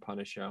amazing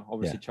Punisher.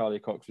 Obviously, Charlie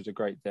Cox was a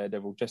great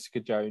Daredevil.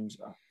 Jessica Jones...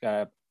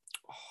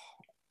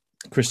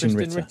 Kristen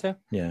Ritter.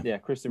 Yeah,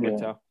 Kristen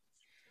Ritter.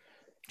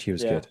 She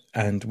was good.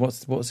 And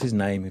what's his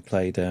name who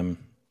played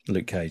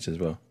Luke Cage as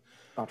well?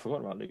 I forgot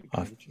about Luke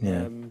Cage.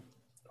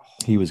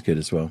 He was good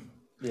as well.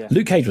 Yeah.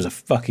 Luke Cage was a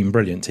fucking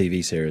brilliant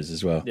TV series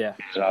as well. Yeah.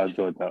 I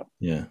enjoyed that.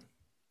 Yeah.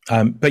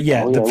 But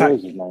the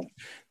fact...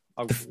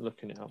 I'm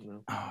looking it up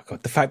now. Oh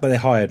god, the fact that they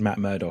hired Matt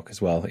Murdock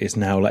as well is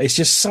now like it's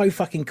just so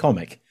fucking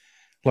comic.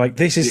 Like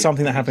this is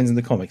something that happens in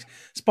the comics.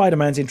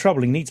 Spider-Man's in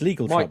trouble. He needs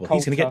legal trouble.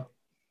 He's going to get...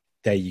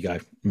 There you go.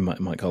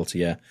 Mike Coulter,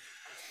 yeah.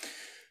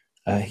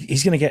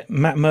 He's going to get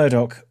Matt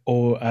Murdock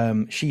or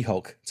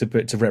She-Hulk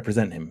to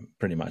represent him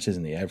pretty much,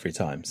 isn't he? Every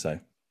time. So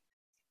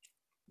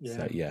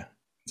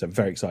I'm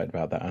very excited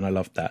about that. And I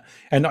loved that.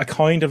 And I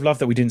kind of love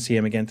that we didn't see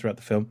him again throughout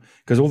the film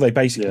because all they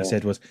basically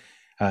said was,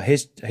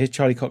 here's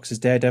Charlie Cox's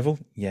Daredevil.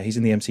 Yeah, he's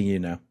in the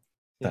MCU now.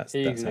 That's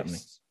happening.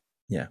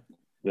 Yeah.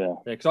 Yeah,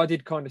 because I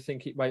did kind of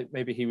think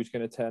maybe he was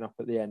going to turn up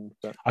at the end.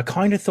 But I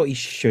kind of thought he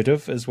should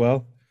have as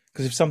well.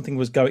 Because if something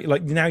was going...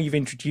 Like, now you've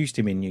introduced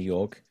him in New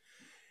York,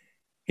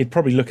 he'd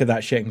probably look at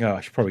that shit and go,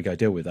 I should probably go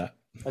deal with that.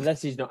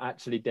 Unless he's not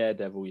actually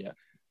Daredevil yet.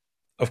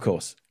 Of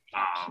course.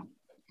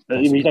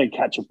 You don't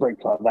catch a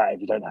brick like that if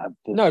you don't have...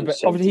 but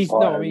obviously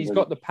he's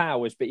got the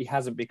powers, but he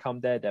hasn't become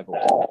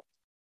Daredevil.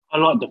 I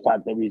like the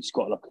fact that we've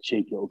got like a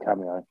cheeky little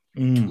cameo.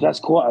 That's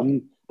quite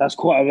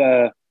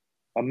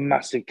a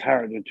massive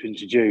character to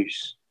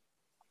introduce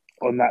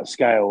on that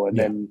scale. And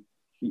then...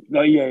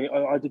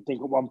 I did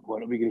think at one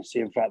point that we were going to see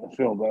him throughout the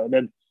film, but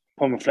then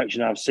upon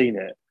reflection, I've seen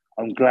it.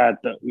 I'm glad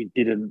that we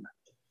didn't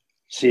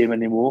see him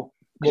anymore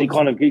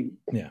because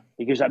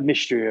he gives that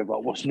mystery of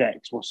like, what's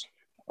next.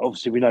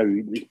 Obviously we know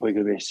it's probably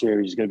going to be a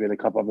series, it's going to be in a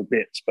couple other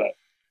bits, but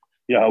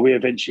are we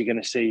eventually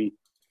going to see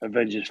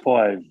Avengers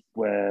 5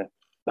 where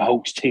the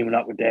Hulk's teaming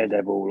up with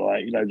Daredevil?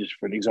 Just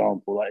for an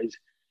example,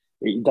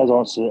 it does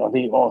answer. I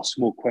think it asks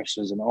more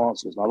questions than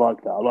answers, and I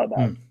like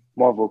that.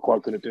 Marvel are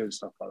quite good at doing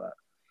stuff like that.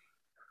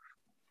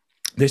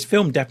 This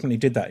film definitely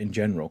did that in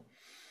general.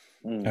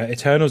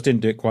 Eternals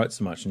didn't do it quite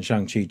so much, and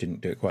Shang-Chi didn't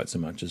do it quite so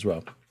much as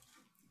well.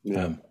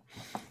 But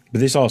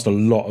this asked a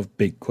lot of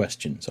big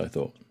questions, I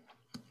thought.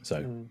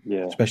 So,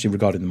 especially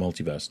regarding the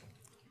multiverse,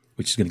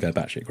 which is going to go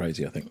batshit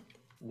crazy, I think.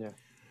 Yeah,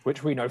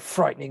 which we know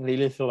frighteningly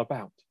little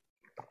about.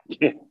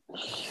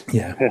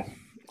 Yeah.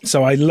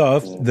 So I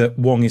love that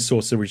Wong is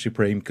Sorcerer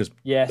Supreme because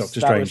Doctor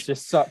Strange. Was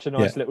just such a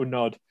nice little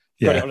nod.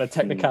 Got it on a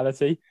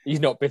technicality. He's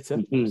not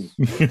bitter.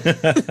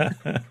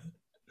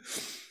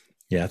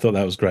 Yeah, I thought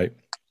that was great.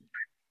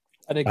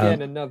 And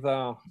again,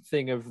 another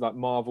thing of like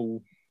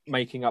Marvel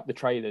making up the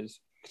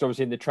trailers, because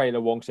obviously in the trailer,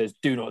 Wong says,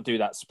 "Do not do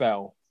that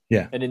spell."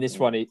 Yeah. And in this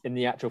one, in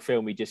the actual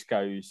film, he just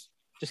goes,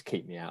 "Just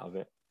keep me out of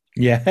it."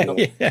 Yeah.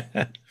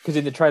 Because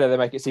in the trailer, they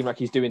make it seem like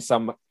he's doing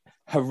some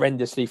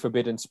horrendously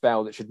forbidden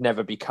spell that should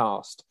never be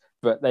cast,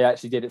 but they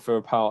actually did it for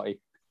a party,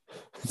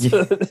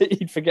 so that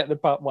he'd forget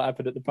what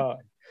happened at the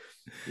party.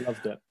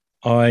 Loved it.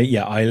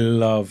 I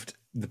loved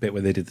the bit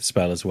where they did the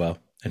spell as well.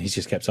 And he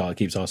just keeps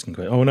asking,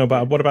 "Oh no,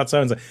 but what about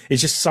so and so?"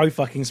 It's just so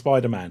fucking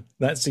Spider-Man.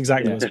 That's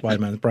exactly what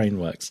Spider-Man's brain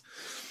works.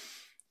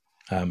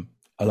 I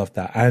love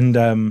that,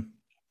 and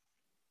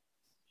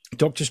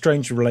Doctor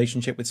Strange's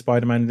relationship with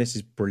Spider-Man in this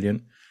is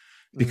brilliant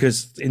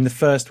because in the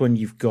first one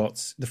you've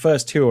got the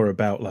first two are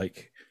about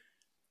like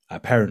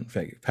parent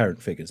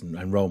figures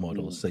and role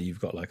models. So you've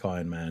got like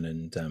Iron Man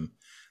and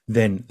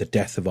then the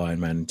death of Iron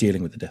Man and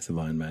dealing with the death of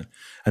Iron Man,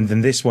 and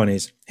then this one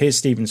is here's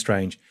Stephen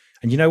Strange.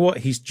 And you know what?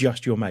 He's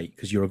just your mate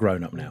because you're a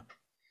grown-up now.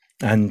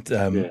 And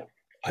I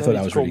thought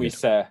that was really good.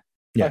 Sir.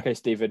 Yeah. Okay,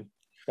 Stephen.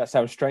 That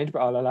sounds strange, but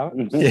I'll allow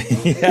it.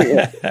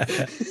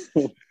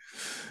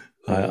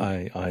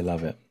 I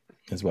love it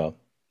as well.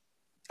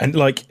 And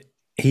like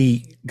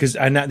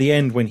and at the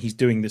end when he's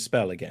doing the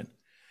spell again,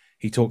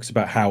 he talks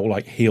about how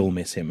like he'll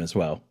miss him as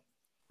well.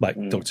 Like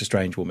Doctor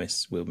Strange will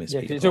miss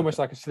Peter it's almost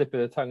like a slip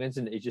of the tongue,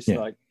 isn't it? He's just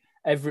like,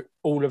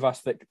 all of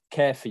us that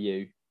care for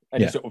you,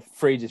 and he sort of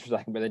freezes for a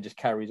second, but then just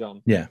carries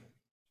on. Yeah,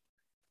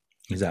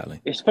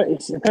 exactly. It's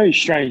a very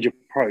strange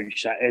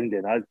approach, that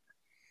ending.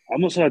 I'm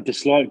not saying I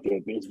disliked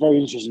it, but it's very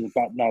interesting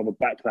about now the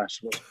backlash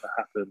what's going to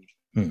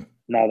happen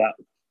now that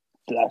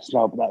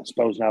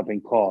spell's now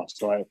been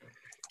cast. Like,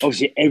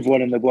 obviously,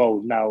 everyone in the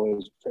world now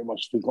has pretty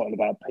much forgotten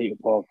about Peter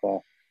Parker.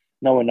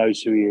 No one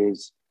knows who he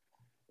is.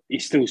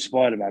 He's still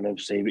Spider-Man,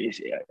 obviously,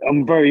 but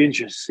I'm very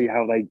interested to see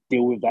how they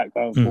deal with that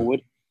going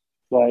forward.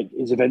 Like,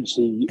 is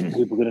eventually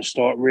people going to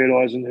start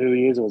realising who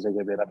he is, or is there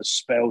going to be another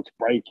spell to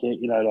break it?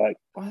 You know, like...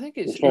 I think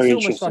it's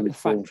almost like a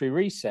factory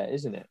reset,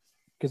 isn't it?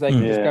 Because they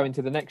can just go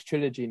into the next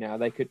trilogy now.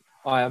 They could,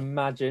 I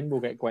imagine,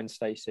 we'll get Gwen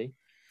Stacy.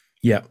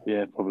 Yeah.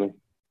 Yeah, probably.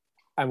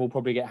 And we'll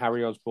probably get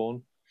Harry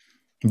Osborn.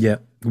 Yeah.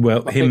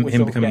 Well, him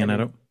becoming an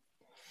adult.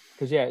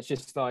 Because, it's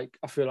just like,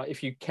 I feel like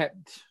if you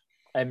kept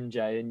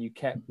MJ and you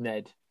kept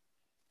Ned,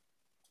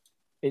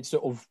 it's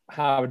sort of,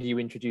 how do you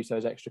introduce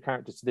those extra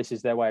characters? So this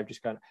is their way of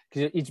just going,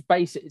 because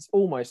it's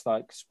almost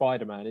like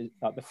Spider-Man,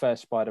 like the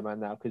first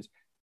Spider-Man now, because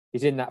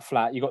he's in that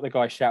flat. You got the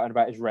guy shouting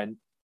about his rent.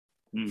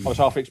 I was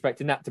half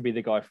expecting that to be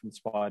the guy from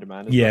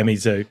Spider-Man. Yeah, me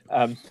too.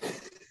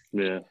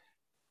 Yeah.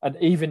 And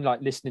even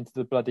like listening to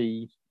the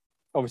bloody,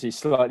 obviously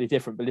slightly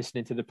different, but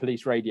listening to the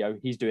police radio,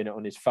 he's doing it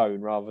on his phone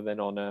rather than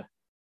on a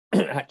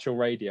actual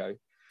radio.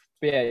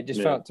 But yeah, it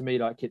just felt to me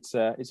like it's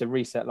a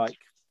reset. Like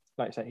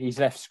I say, he's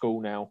left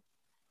school now.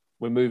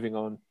 We're moving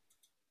on.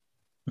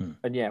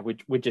 And yeah,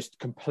 we're just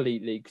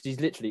completely, because he's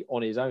literally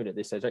on his own at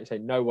this stage. Like I say,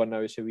 no one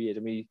knows who he is.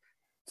 I mean, he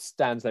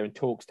stands there and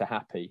talks to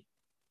Happy.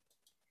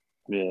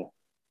 Yeah.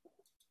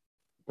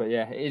 But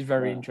yeah, it is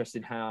very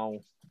interesting how,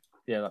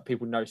 like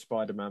people know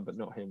Spider-Man, but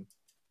not him.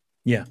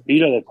 Yeah. You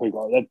know, they've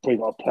probably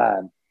got a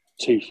plan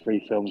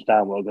 2-3 films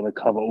down where we're going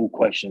to cover all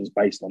questions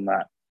based on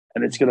that.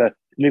 And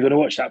you're going to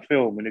watch that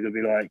film and you're going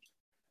to be like,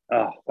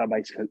 oh,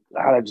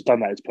 how they've just done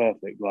that is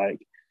perfect.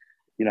 Like,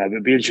 you know, but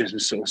it'd be interesting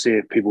to sort of see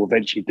if people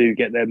eventually do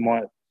get their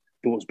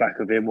thoughts back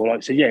of him, or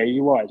like say, yeah,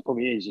 you're right, it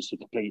probably is just a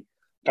complete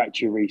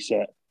factory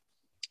reset.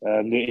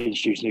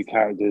 Introduce new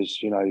characters,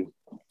 you know.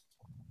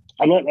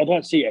 I'd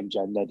like to see MJ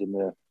and Ned in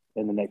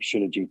the next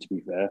trilogy, to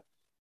be fair.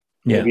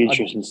 Yeah. It'd be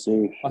interesting to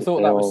see. I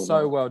thought that was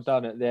so well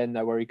done at the end,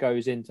 though, where he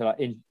goes into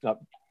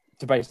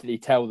to basically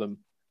tell them,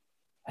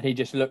 and he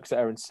just looks at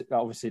her and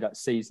obviously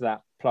sees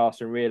that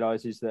plaster and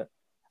realizes that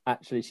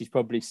actually she's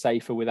probably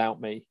safer without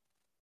me.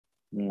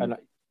 And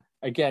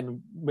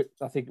again,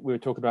 I think we were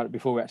talking about it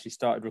before we actually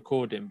started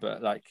recording,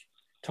 but like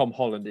Tom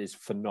Holland is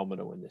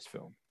phenomenal in this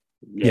film.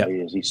 Yeah, he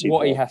is.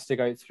 What he has to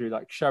go through,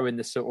 like showing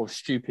the sort of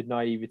stupid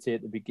naivety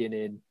at the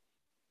beginning,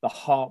 the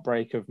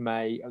heartbreak of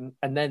May,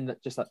 and then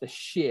just like the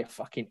sheer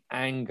fucking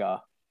anger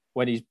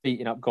when he's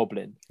beating up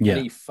Goblin. Yeah.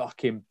 And he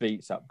fucking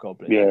beats up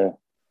Goblin. Yeah,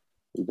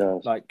 he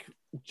does. Like,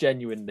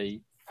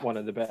 genuinely one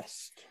of the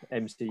best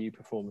MCU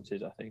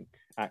performances, I think,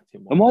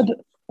 acting. Am I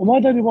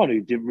the only one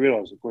who didn't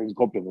realise that Green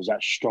Goblin was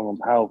that strong and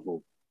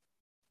powerful?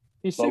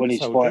 He's super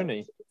soldier, isn't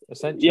he?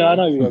 Essentially. Yeah, I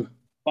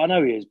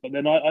know he is. But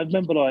then I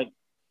remember like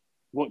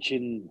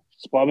watching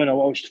Spider-Man. I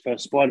watched the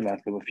first Spider-Man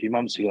film a few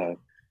months ago.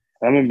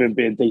 I remember him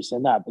being decent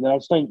in that, but then I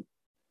just don't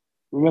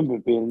remember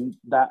being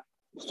that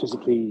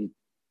physically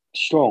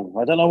strong.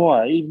 I don't know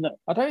why.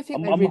 I don't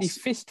think they really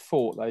fist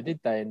fought though, did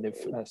they? In the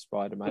first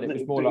Spider-Man, it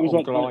was more like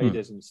on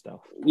gliders and stuff.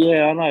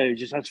 Yeah, I know. I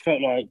just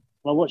felt like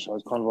when I watched it, I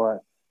was kind of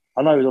like,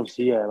 I know,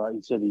 obviously, like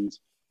you said, he's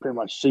pretty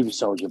much super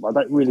soldier, but I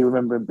don't really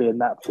remember him being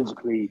that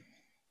physically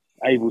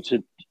able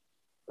to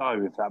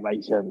go, if that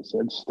makes sense.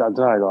 I don't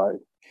know.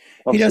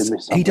 Like,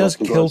 he does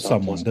kill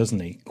someone, doesn't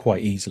he?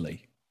 Quite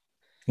easily,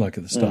 like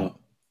at the start.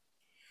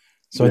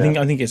 So I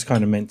think it's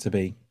kind of meant to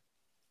be.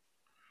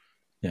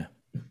 Yeah.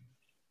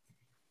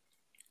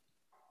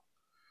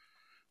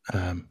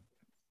 I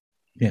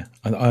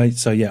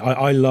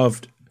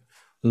loved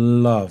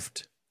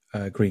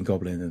Green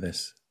Goblin in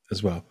this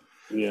as well.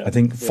 Yeah. I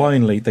think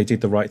finally they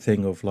did the right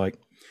thing of like,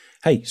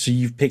 hey, so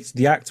you've picked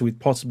the actor with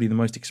possibly the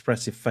most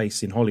expressive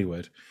face in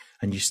Hollywood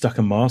and you stuck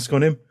a mask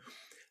on him.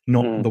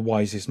 Not the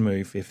wisest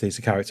move if there's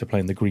a character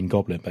playing the Green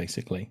Goblin,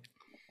 basically.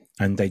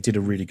 And they did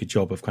a really good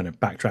job of kind of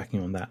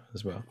backtracking on that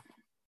as well.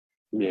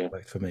 Yeah.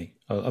 Like for me,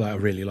 I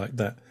really like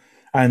that.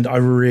 And I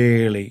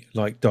really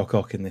like Doc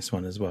Ock in this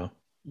one as well.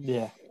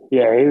 Yeah.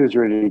 Yeah, he was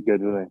really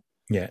good, wasn't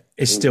he? Yeah,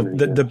 it's still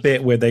really the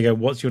bit where they go,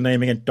 "What's your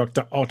name again,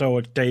 Dr. Otto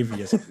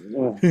Octavius?"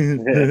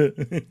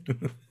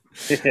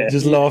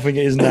 Just laughing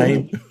at his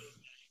name.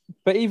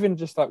 But even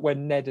just like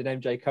when Ned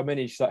and MJ come in,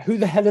 he's just like, "Who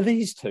the hell are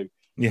these two?"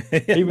 Yeah,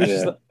 he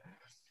was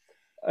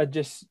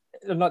just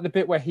like the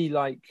bit where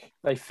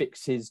they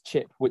fix his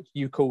chip, which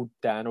you called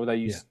Dan, although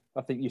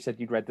I think you said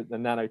you'd read that the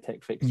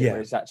nanotech fixed it,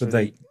 where it's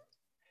actually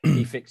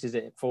he fixes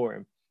it for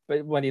him.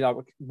 But when he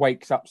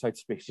wakes up, so to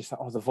speak, it's just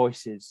like, the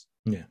voices.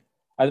 Yeah.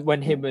 And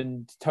when him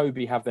and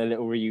Toby have their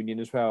little reunion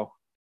as well.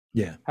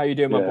 Yeah. How you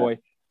doing, my boy?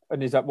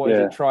 And he's like, what is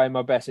it? Trying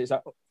my best. It's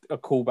like a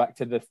callback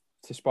to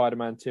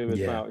Spider-Man 2 as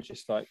well. It's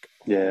just like...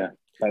 Yeah,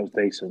 that was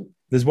decent.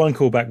 There's one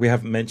callback we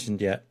haven't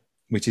mentioned yet,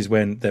 which is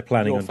when they're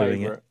planning on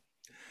doing it.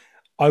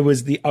 I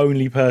was the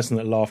only person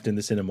that laughed in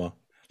the cinema.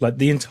 Like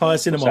the entire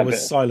cinema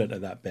was silent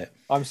at that bit.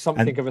 I'm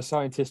something of a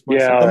scientist Yeah,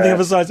 myself. Something of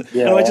a scientist.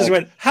 And I just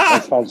went, ha!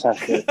 That's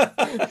fantastic.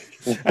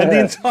 And the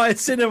entire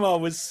cinema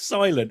was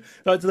silent,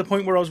 like to the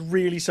point where I was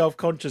really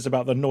self-conscious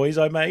about the noise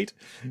I made.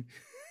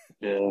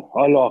 Yeah,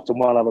 I laughed and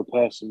one other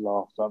person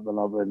laughed at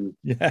another. And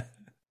Yeah.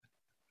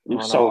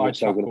 I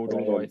chuckled all the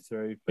way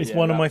through. It's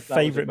one of my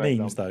favourite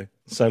memes, though.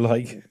 So,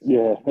 like,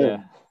 yeah.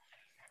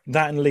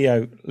 That and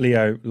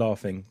Leo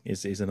laughing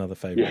is another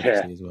favourite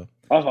as well.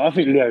 I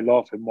think Leo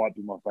laughing might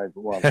be my favourite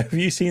one. Have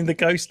you seen the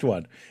Ghost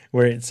one,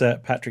 where it's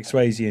Patrick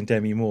Swayze and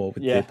Demi Moore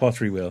with the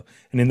pottery wheel,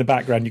 and in the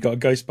background you've got a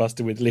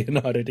Ghostbuster with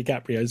Leonardo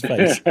DiCaprio's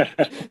face?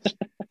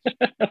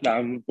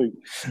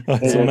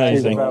 That's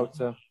amazing.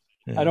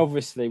 And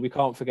obviously, we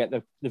can't forget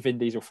the Vin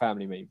Diesel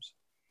family memes.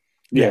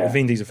 Yeah, the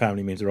Vin Diesel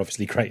family memes are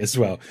obviously great as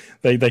well.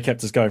 They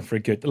kept us going for a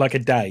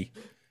day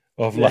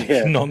of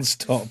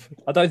non-stop.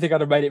 I don't think I'd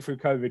have made it through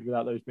COVID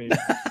without those memes.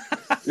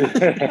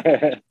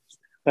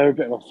 They were a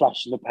bit of a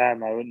flash in the pan,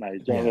 though, weren't they?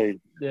 Do you know what I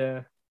mean?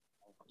 Yeah.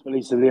 At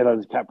least the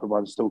Leonardo DiCaprio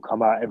ones still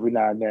come out every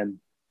now and then.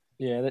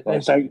 Yeah,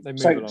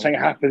 something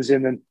happens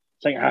in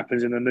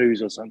the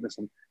news or something,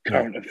 some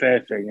current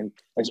affair thing, and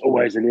there's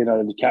always a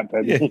Leonardo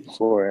DiCaprio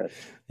for it.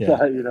 Yeah,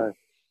 so, you know,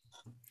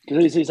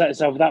 because it's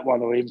that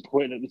one or him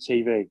pointing at the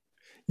TV.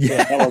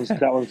 Yeah,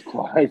 that one's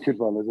quite a good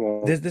one as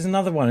well. There's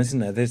another one, isn't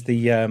there? There's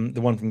the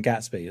one from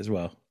Gatsby as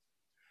well,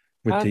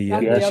 with the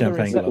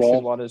champagne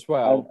glass one as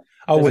well.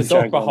 With the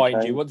dog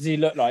behind you. What does he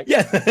look like? Yeah,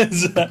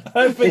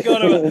 I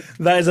forgot about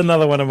that. Is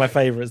another one of my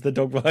favourites. The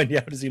dog behind you.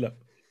 How does he look?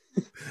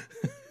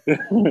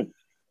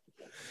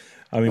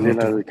 I mean,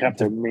 the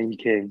Captain Meme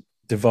King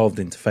devolved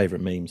into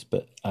favourite memes,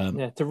 but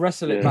to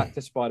wrestle it back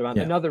to Spider-Man,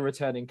 another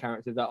returning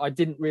character that I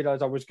didn't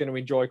realise I was going to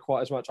enjoy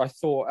quite as much. I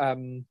thought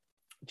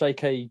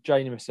J.K.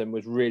 Jameson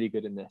was really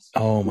good in this.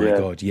 Oh my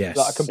god, yes!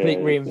 Like a complete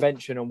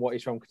reinvention on what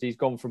he's from, because he's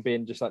gone from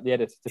being just like the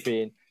editor to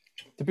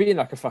being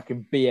like a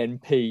fucking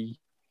BNP.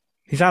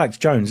 He's Alex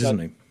Jones, isn't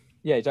he?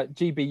 Yeah, he's like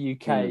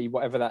GBUK,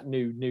 whatever that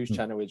new news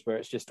channel is, where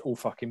it's just all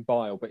fucking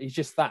bile. But he's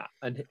just that,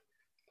 and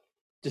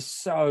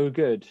just so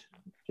good.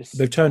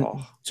 They've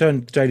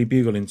turned Daily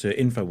Bugle into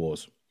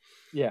Infowars.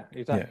 Yeah,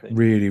 exactly. Yeah,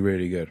 really,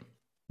 really good.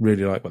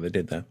 Really like what they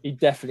did there. He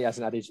definitely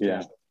hasn't had his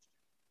jab.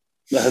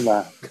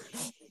 No.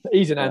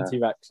 He's an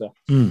anti-vaxxer.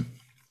 Mm.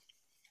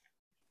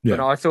 Yeah.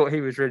 But I thought he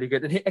was really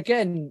good. And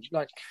again,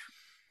 like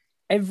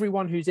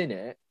everyone who's in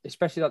it,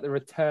 especially like the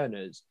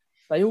returners,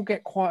 they all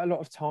get quite a lot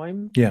of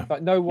time. Yeah.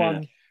 Like no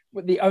one,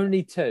 but the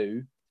only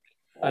two,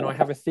 and I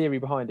have a theory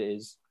behind it,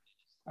 is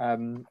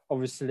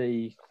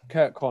obviously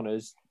Kurt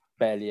Connors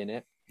barely in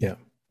it. Yeah.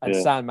 And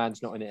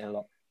Sandman's not in it a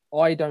lot.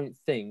 I don't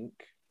think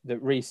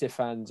that Rhys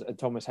Ifans and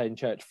Thomas Hayden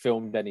Church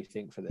filmed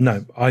anything for this.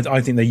 No,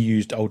 I think they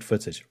used old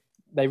footage.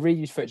 They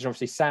reused footage,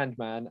 obviously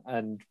Sandman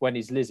and when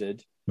he's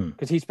Lizard,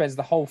 because he spends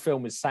the whole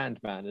film as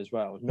Sandman as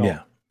well.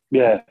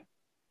 Yeah.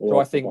 So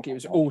I think it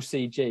was all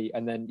CG,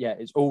 and then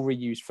it's all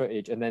reused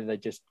footage, and then they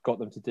just got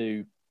them to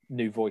do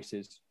new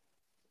voices.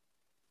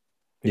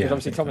 Because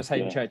obviously Thomas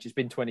Hayden Church, it's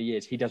been 20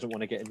 years. He doesn't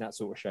want to get in that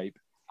sort of shape.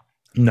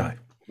 No.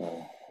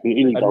 And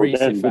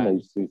Rhys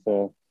Ifans,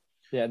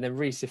 and then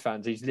Rhys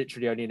Ifans, he's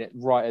literally only in it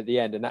right at the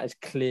end, and that is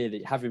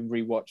clearly, having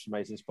rewatched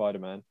Amazing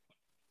Spider-Man,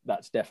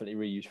 that's definitely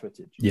reused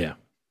footage. Yeah.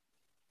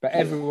 But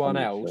everyone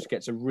else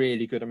gets a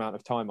really good amount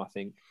of time, I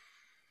think.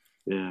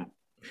 Yeah.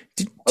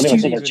 I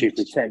sent a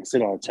stupid text,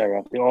 didn't I, Terry?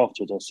 I think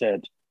afterwards I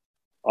said,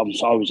 I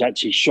was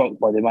actually shocked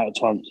by the amount of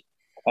times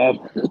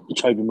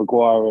Tobey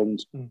Maguire and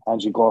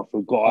Andrew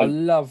Garfield got. I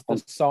love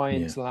the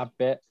science lab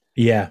bit.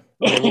 Yeah.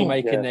 They're all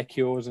making their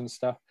cures and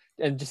stuff.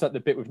 And just like the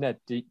bit with Ned,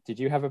 did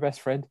you have a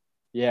best friend?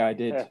 Yeah, I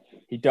did. Yeah.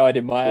 He died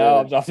in my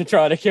arms after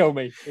trying to kill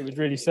me. It was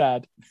really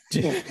sad.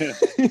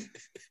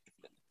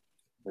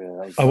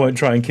 I won't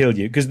try and kill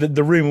you, because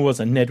the rumor was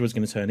that Ned was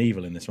going to turn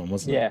evil in this one,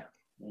 wasn't it? Yeah,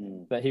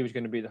 that he was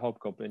going to be the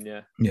Hobgoblin.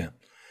 Yeah.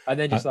 And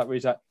then just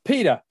he's like,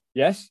 Peter,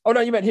 yes. Oh no,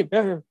 you meant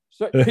him.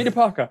 Sorry, Peter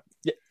Parker.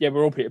 Yeah,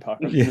 we're all Peter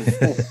Parker.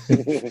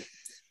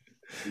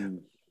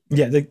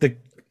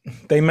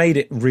 They made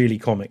it really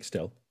comic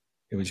still,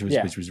 which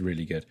was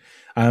really good.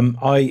 I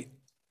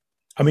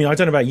mean, I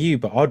don't know about you,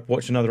 but I'd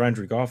watch another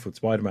Andrew Garfield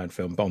Spider-Man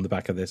film on the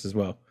back of this as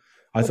well.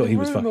 I thought he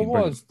was fucking brilliant. The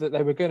rumor was that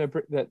they were going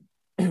to that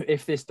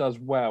if this does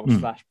well,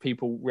 /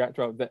 people react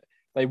well, that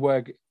they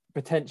were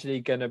potentially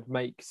going to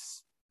make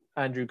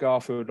Andrew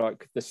Garfield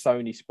like the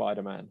Sony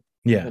Spider-Man.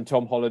 Yeah. And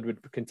Tom Holland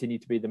would continue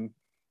to be the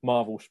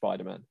Marvel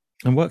Spider-Man.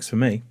 And works for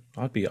me.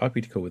 I'd be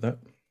cool with that.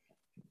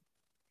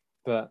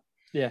 But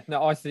yeah,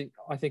 no, I think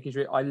he's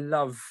I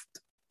loved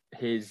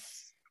his.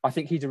 I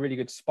think he's a really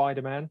good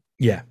Spider-Man.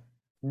 Yeah.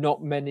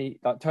 Not many,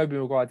 like Tobey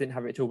Maguire didn't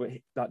have it at all, but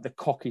like the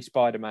cocky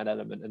Spider-Man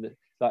element, and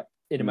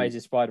in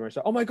Amazing Spider-Man, it's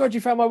like, oh my god, you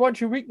found my one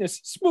true weakness,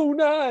 small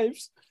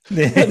knives. And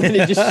then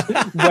he just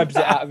webs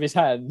it out of his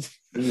hand.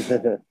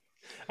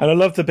 And I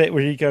love the bit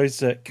where he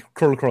goes,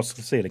 crawl across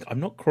the ceiling. I'm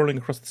not crawling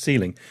across the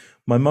ceiling.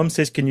 My mum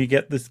says, can you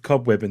get this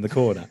cobweb in the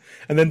corner?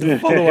 And then to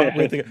follow up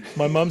with,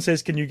 my mum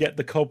says, can you get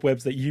the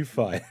cobwebs that you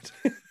fired?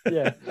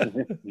 Yeah.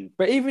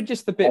 But even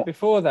just the bit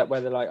before that,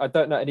 where they're like, I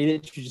don't know. And he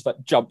literally just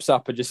like jumps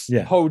up and just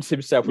holds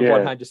himself with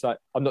one hand, just like,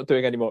 I'm not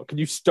doing anymore. Can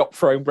you stop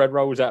throwing bread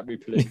rolls at me,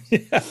 please?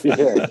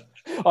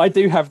 I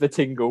do have the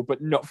tingle,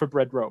 but not for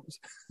bread rolls.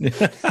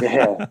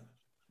 Yeah.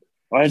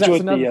 I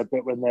enjoyed the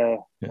bit when they're.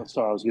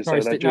 Sorry, I was going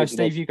to say. No,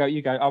 Steve, you go.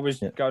 I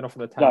was going off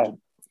on a tangent.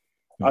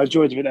 No, I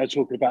enjoyed the bit they were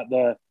talking about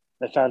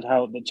they found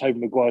out that Tobey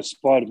Maguire's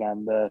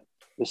Spider-Man, the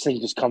thing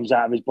just comes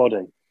out of his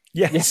body.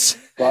 Yes.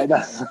 Like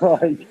that.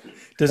 Like,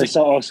 does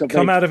it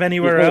come out of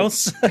anywhere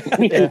else?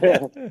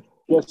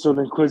 Gets all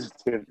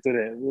inquisitive, doesn't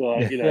it?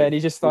 Like, and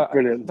he's just like,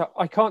 brilliant.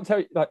 I can't tell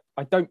you, like,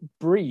 I don't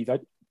breathe.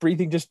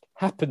 Breathing just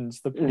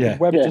happens. The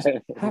web just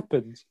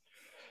happens.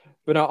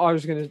 But no, I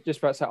was going to just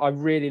about to say, I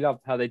really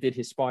loved how they did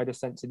his spider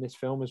sense in this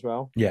film as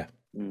well. Yeah.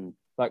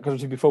 Like,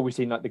 because before we've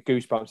seen like the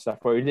Goosebumps stuff,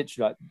 where he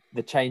literally like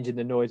the change in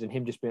the noise and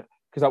him just being,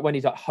 because like when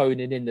he's like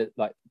honing in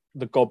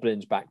the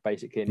goblin's back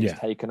basically and he's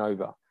taken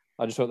over.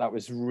 I just thought that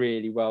was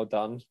really well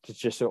done to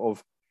just sort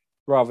of,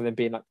 rather than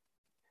being like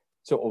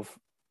sort of,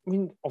 I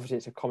mean, obviously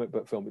it's a comic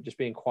book film, but just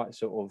being quite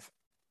sort of,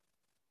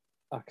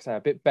 like I say,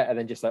 a bit better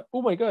than just like,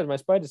 oh my God, my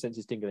spider sense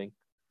is tingling.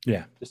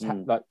 Yeah. Just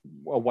like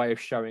a way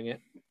of showing it.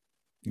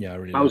 Yeah, I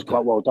really. That was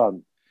quite well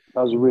done.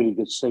 That was a really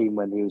good scene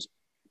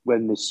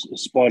when this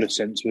spider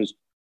sense was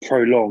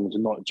prolonged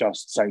and not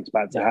just something's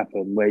about to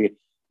happen. Where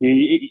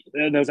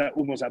there was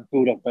almost that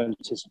build up of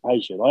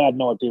anticipation. I had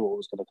no idea what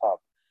was going to come,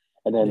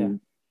 and then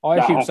I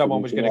assumed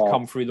someone was going to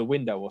come through the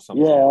window or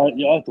something.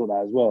 Yeah, I thought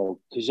that as well,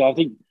 because I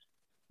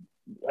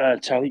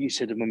think you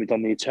said when we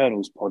done the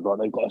Eternals pod, like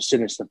they've got a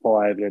Sinister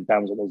Five and then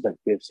Damsel there's going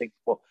to be a sixth.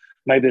 But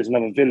maybe there's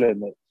another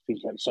villain that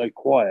things kept so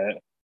quiet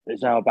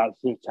that's now about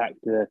to attack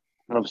and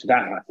obviously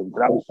that happened.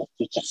 But that was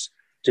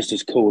just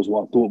as cool as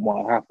what I thought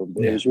might happen.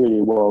 But it was really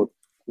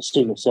the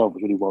scene itself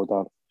was really well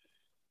done.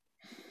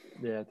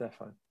 Yeah,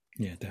 definitely.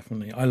 Yeah,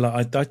 definitely.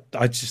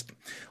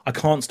 I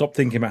can't stop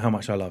thinking about how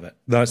much I love it.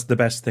 That's the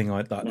best thing.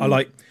 I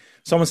like.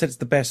 Someone said it's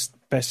the best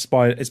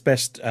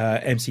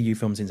MCU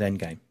film since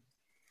Endgame.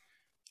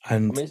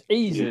 And I mean, it's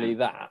easily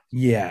that.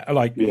 Yeah,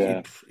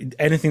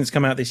 anything that's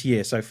come out this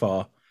year so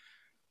far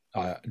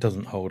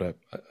doesn't hold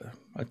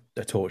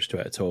a torch to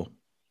it at all.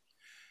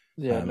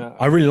 Yeah,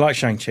 I really like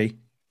Shang-Chi,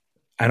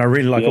 and I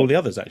really like all the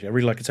others. Actually, I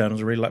really like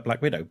Eternals. I really like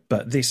Black Widow.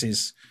 But this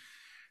is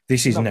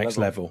next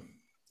level.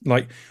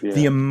 Like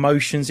the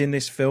emotions in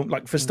this film.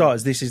 Like for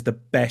starters, this is the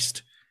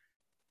best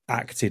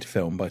acted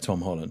film by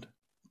Tom Holland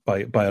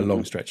by a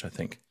long stretch. I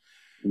think.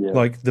 Yeah.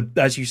 Like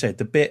as you said,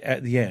 the bit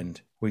at the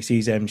end where he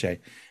sees MJ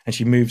and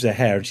she moves her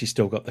hair and she's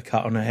still got the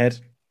cut on her head.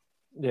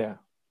 Yeah.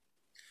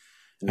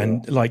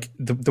 And like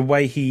the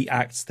way he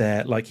acts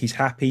there, like he's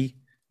happy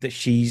that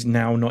she's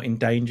now not in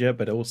danger,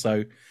 but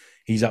also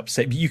he's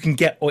upset. You can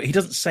get, he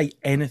doesn't say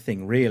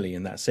anything really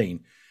in that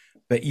scene,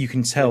 but you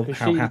can tell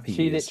how happy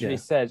he is. She literally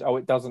says, "Oh,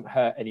 it doesn't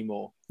hurt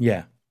anymore."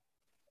 Yeah.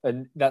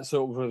 And that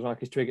sort of was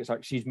like his trigger. It's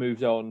like she's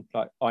moved on.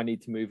 Like I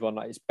need to move on.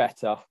 Like it's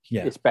better.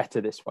 Yeah. It's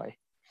better this way.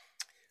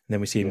 And then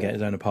we see him get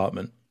his own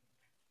apartment,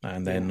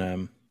 and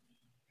then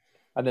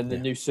the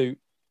new suit,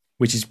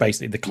 which is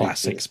basically the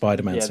classic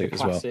Spider-Man suit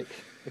as well.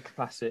 The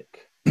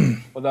classic.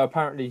 Although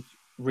apparently,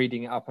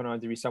 reading it up on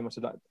IMDb, someone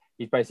said that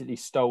he's basically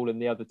stolen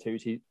the other two.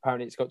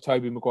 Apparently, it's got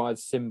Tobey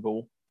Maguire's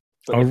symbol,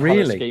 but the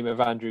colour scheme of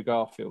Andrew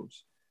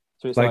Garfield's.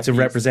 So it's like to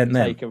represent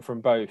them, taken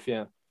from both.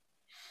 Yeah,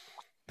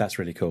 that's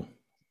really cool.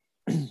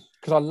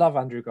 Because I love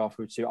Andrew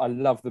Garfield too. I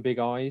love the big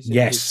eyes.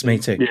 Yes, me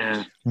too.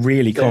 Yeah,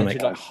 really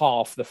comic. Like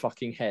half the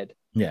fucking head.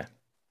 Yeah,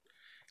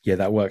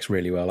 that works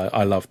really well.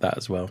 I love that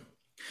as well.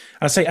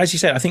 I say, as you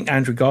said, I think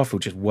Andrew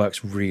Garfield just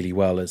works really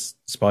well as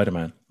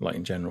Spider-Man, like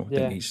in general.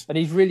 Yeah, and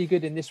he's really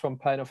good in this one,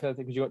 playing off the other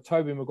thing, because you've got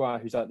Tobey Maguire,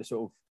 who's like the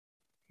sort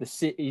of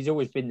he's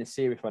always been the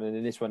serious one, and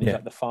in this one he's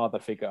like the father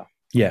figure.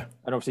 Yeah,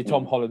 and obviously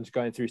Tom Holland's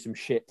going through some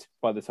shit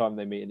by the time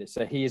they meet in it,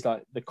 so he is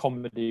like the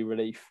comedy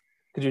relief.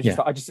 Because you're just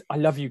like, I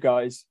love you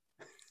guys.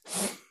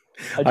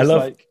 I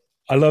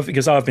love it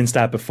because I've been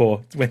stabbed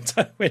before when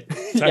Tobey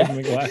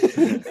Maguire.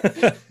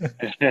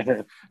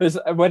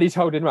 When he's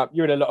holding him up,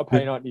 you're in a lot of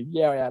pain, aren't you?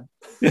 Yeah, I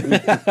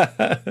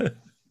am.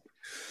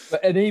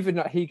 And even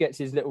like, he gets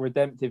his little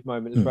redemptive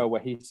moment as well, where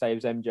he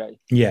saves MJ.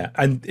 Yeah,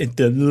 and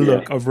the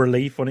look of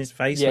relief on his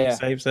face when he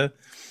saves her.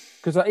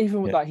 Because like,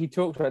 even with, like he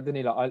talked about, didn't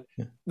he? Like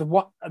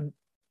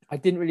I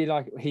didn't really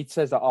like it. He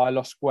says that I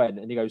lost Gwen,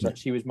 and he goes like,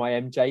 she was my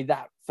MJ.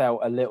 That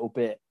felt a little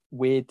bit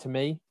weird to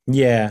me.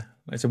 Yeah,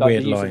 it's a like,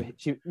 weird line.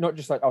 She not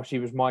just like, oh, she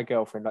was my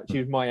girlfriend. Like she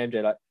was my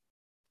MJ. Like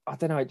I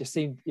don't know. It just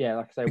seemed,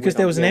 like I say, because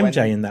there was an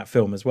MJ in that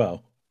film as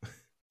well.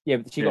 Yeah,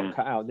 but she got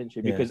cut out, didn't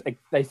she? Because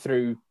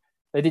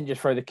they didn't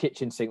just throw the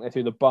kitchen sink; they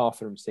threw the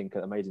bathroom sink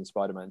at Amazing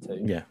Spider-Man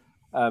 2. Yeah.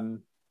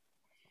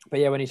 But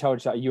yeah, when he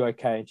told her, like, "Are you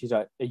okay?" and she's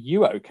like, "Are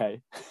you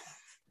okay?"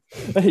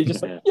 and he's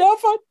just like, "Yeah, I'm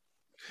fine."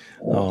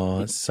 Oh,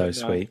 that's so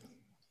sweet.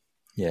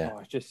 Yeah. Oh,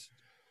 it's just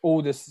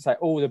all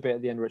the bit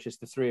at the end where it's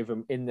just the three of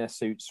them in their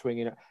suits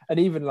swinging it, and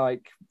even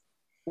like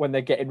when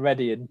they're getting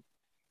ready and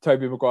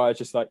Tobey Maguire's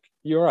just like,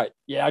 "You all right?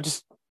 Yeah,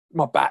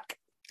 my back.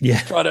 Yeah,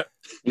 try to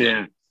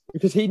Yeah,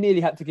 because he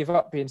nearly had to give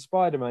up being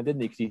Spider-Man,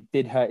 didn't he? Because he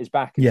did hurt his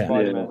back in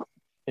Spider-Man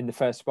in the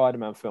first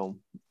Spider-Man film.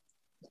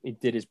 He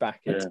did his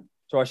back in.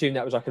 So I assume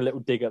that was like a little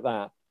dig at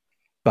that.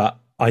 But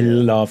I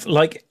love,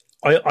 like,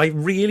 I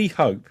really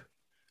hope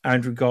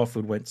Andrew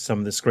Garfield went to some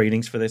of the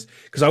screenings for this,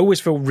 because I always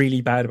feel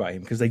really bad about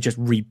him because they just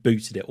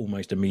rebooted it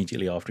almost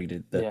immediately after he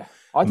did the I think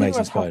Amazing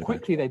that's how Spider-Man.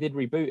 quickly they did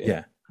reboot it.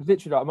 Yeah. Because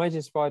literally, like,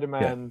 Amazing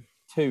Spider-Man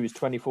 2 is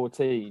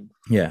 2014.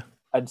 Yeah.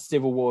 And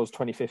Civil War is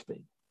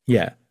 2015.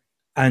 Yeah.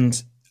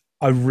 And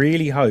I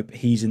really hope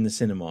he's in the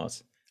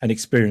cinemas and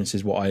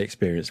experiences what I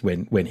experienced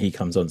when he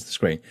comes onto the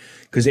screen,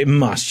 because it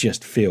must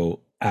just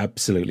feel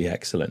absolutely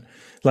excellent.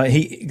 Like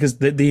because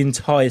the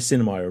entire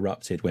cinema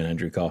erupted when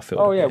Andrew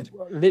Garfield appeared.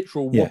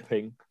 Literal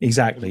whooping.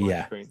 Exactly,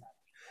 yeah. Screen.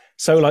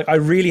 So like I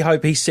really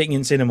hope he's sitting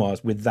in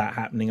cinemas with that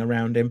happening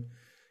around him,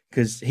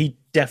 because he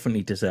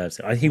definitely deserves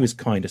it. He was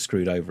kind of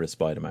screwed over as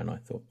Spider-Man, I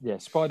thought. Yeah,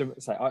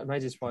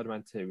 Amazing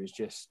Spider-Man 2 is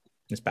just...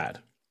 It's bad.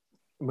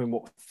 I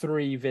mean,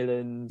 3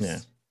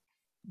 villains,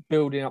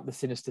 building up the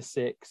Sinister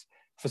Six.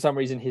 For some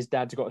reason, his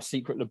dad's got a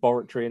secret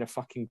laboratory in a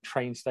fucking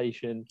train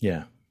station.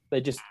 Yeah.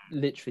 They just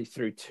literally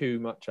threw too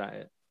much at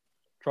it.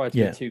 Tried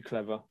to be too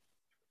clever.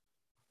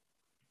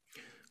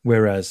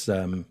 Whereas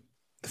the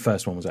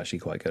first one was actually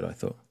quite good, I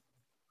thought.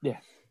 Yeah.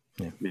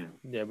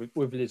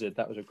 With Lizard,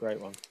 that was a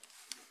great one.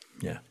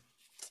 Yeah.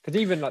 Because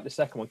even like the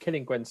second one,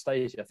 killing Gwen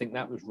Stacy, I think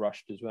that was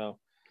rushed as well.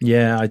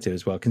 Yeah, I do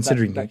as well.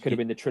 Considering that could have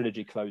been the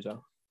trilogy closer.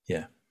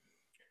 Yeah.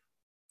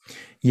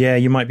 Yeah,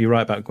 you might be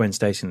right about Gwen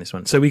Stacy in this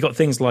one. So we got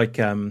things like,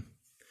 I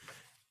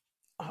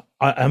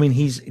mean, do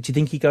you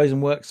think he goes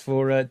and works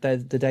for the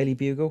Daily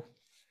Bugle,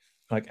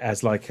 like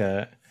as like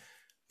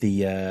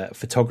the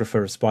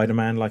photographer of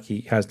Spider-Man, like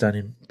he has done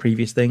in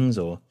previous things,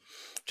 or do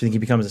you think he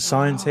becomes a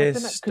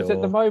scientist? Because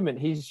at the moment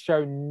he's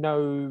shown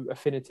no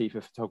affinity for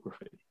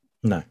photography.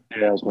 No.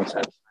 Yeah, I was going to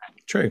say.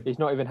 True. He's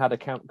not even had a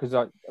camera, because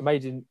like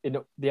Amazing in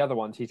the other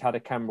ones, he's had a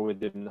camera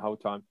with him the whole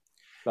time.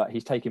 Like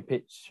he's taking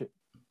pictures.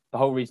 The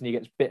whole reason he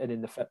gets bitten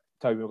in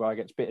Tobey Maguire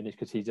gets bitten is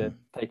because he's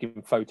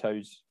taking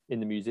photos in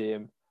the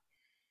museum.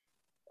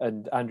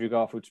 And Andrew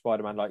Garfield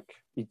Spider-Man, like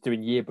he's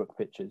doing yearbook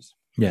pictures.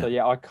 Yeah. So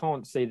yeah, I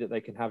can't see that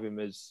they can have him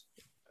as.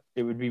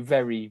 It would be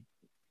very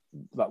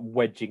like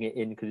wedging it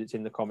in because it's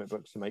in the comic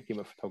books to make him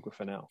a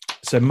photographer now.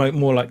 So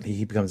more likely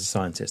he becomes a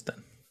scientist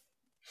then.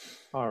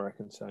 I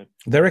reckon so.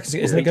 They reckon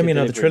isn't it going to be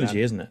another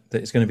trilogy? Isn't it?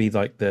 That it's going to be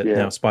like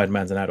now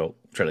Spider-Man's an adult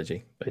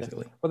trilogy,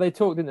 basically. Yeah. Well, they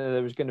talked, didn't they?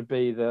 There was going to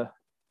be the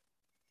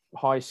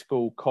high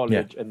school,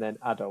 college, and then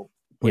adult.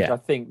 Which I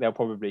think they'll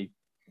probably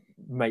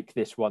make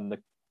this one the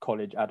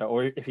college adult,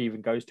 or if he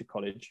even goes to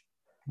college.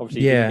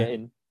 Obviously, he didn't get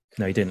in.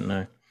 No, he didn't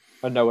know.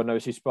 And no one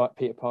knows who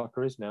Peter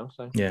Parker is now.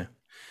 So yeah,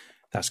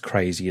 that's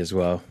crazy as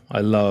well.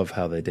 I love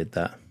how they did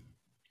that.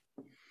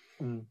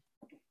 And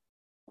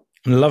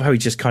I love how he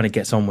just kind of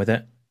gets on with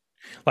it.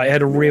 Like, it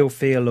had a real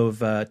feel of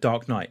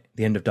Dark Knight,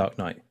 the end of Dark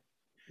Knight.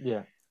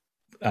 Yeah.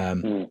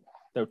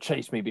 They'll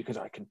chase me because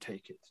I can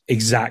take it.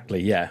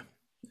 Exactly, yeah.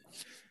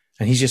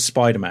 And he's just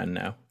Spider-Man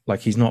now.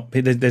 Like, he's not...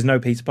 There's no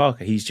Peter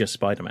Parker. He's just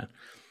Spider-Man.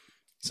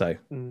 So,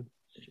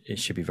 it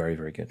should be very,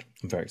 very good.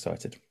 I'm very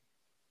excited.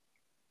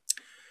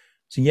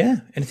 So,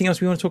 yeah. Anything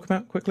else we want to talk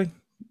about quickly?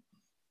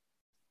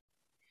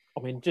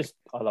 I mean,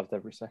 I loved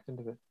every second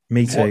of it.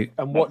 Me too.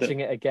 And watching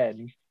it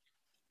again,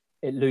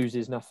 it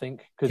loses nothing.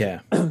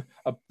 Because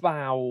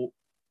about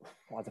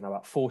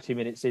 40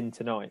 minutes in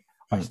tonight,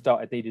 I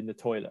started needing the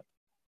toilet.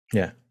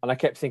 Yeah. And I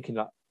kept thinking,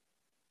 like,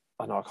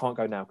 oh no, I can't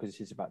go now because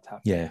this is about to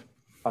happen. Yeah.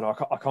 Oh no,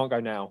 I can't go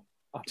now.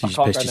 Did you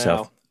just piss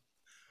yourself?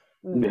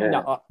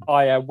 No,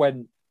 I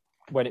went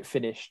when it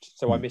finished,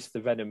 so I missed the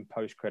Venom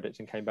post credits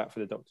and came back for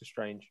the Doctor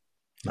Strange.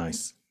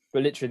 Nice.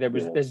 But literally,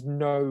 there's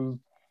no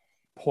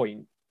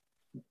point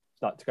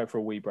like to go for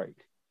a wee break.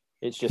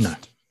 It's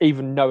just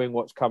even knowing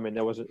what's coming.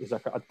 It's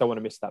like I don't want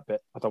to miss that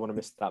bit. I don't want to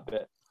miss that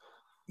bit.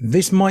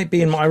 This might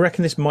be I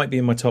reckon this might be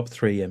in my top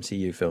 3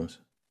 MCU films,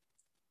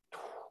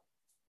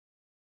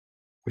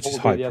 which is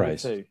high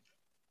praise.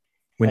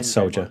 Winter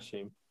Soldier.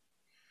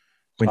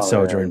 Winter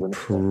Soldier and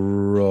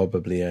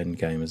probably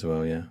Endgame as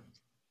well, yeah.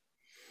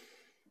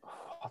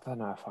 I don't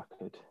know if I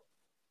could.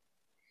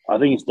 I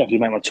think it's definitely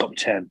made my top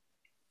 10.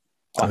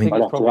 I think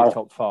it's probably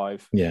top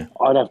 5. Yeah.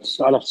 I'd have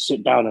to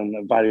sit down and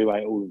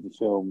evaluate all of the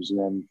films, and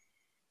then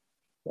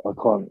I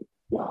can't.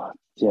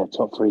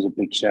 Top 3 is a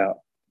big shout.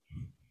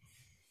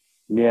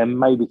 Yeah,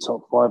 maybe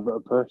top 5 at a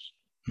push.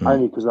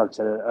 Only because, like I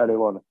said earlier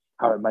on,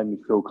 how it made me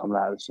feel coming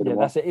out of the cinema.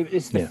 Yeah, that's it.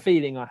 It's the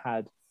feeling I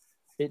had.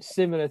 It's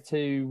similar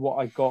to what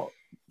I got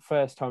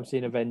first time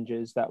seeing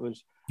Avengers. That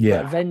was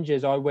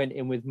Avengers. I went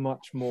in with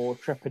much more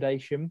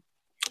trepidation.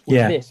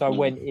 With this, I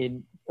went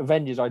in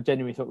Avengers. I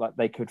genuinely thought like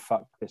they could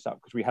fuck this up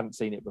because we hadn't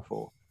seen it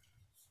before.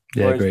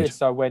 Yeah, Whereas agreed.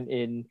 this, I went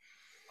in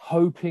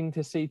hoping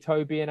to see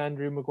Tobey and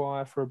Andrew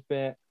Maguire for a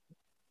bit,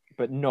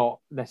 but not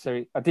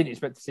necessarily. I didn't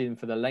expect to see them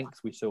for the length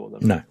we saw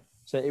them. No.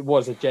 So it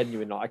was a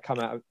genuine. Like, I come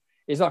out of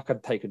it's like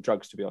I'd taken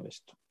drugs, to be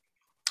honest.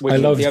 Which I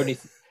love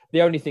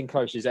the only thing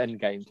close is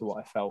Endgame to what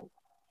I felt.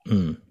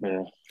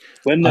 Yeah.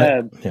 When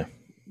Andrew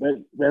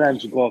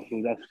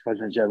Garfield,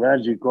 when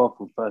Andrew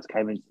Garfield first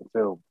came into the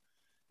film,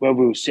 where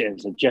we were sitting,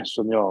 so Jess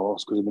on the aisle,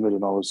 Oscar's in the middle,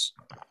 and I was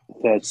the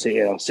third seat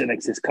in. I was sitting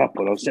next to this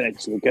couple, I was sitting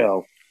next to the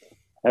girl,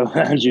 and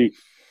when Andrew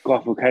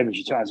Garfield came and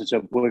she turned to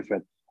her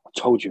boyfriend, I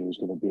told you he was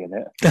going to be in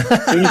it.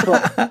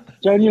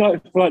 Don't you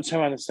like turn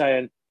around and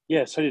saying,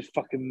 yeah, so did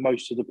fucking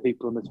most of the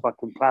people on this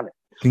fucking planet.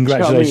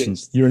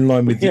 Congratulations, you're in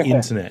line with the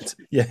internet.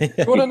 Yeah.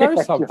 You want to know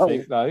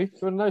something, though? You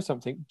want to know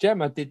something?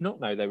 Gemma did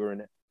not know they were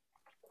in it.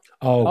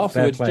 Oh,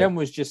 afterwards, Jem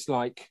was just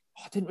like,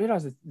 I didn't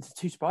realise the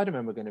two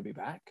Spider-Men were going to be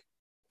back.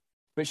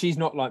 But she's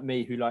not like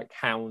me, who like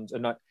hounds,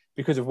 and like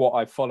because of what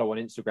I follow on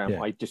Instagram,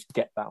 I just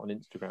get that on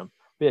Instagram.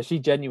 But yeah, she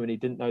genuinely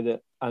didn't know that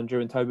Andrew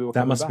and Toby were coming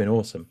back. That must have been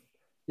awesome.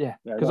 Yeah,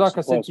 because like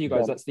I said to you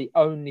guys, that's the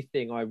only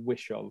thing I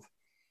wish of,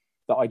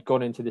 that I'd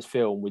gone into this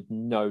film with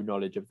no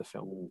knowledge of the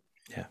film.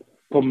 Yeah.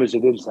 Problem is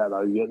with Internet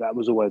though, that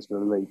was always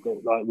going to leak,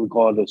 like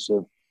regardless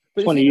of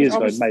 20 years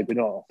ago, maybe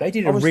not. They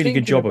did a really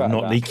good job of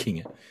not leaking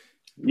it.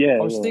 Yeah,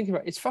 I was thinking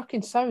about it's fucking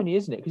Sony,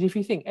 isn't it? Because if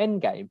you think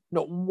Endgame,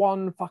 not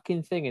one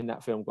fucking thing in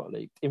that film got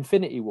leaked.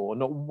 Infinity War,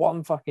 not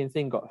one fucking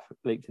thing got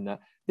leaked in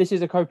that. This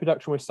is a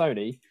co-production with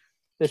Sony.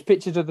 There's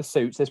pictures of the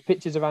suits. There's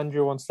pictures of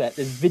Andrew on set.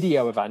 There's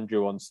video of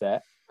Andrew on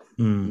set.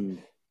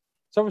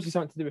 It's obviously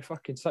something to do with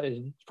fucking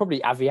Sony. It's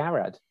probably Avi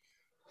Arad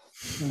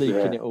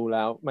leaking it all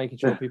out, making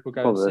sure people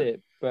go and see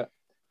it. But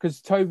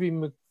because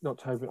not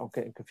Toby, I'm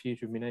getting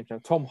confused with my names now.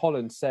 Tom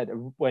Holland said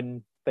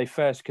when they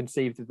first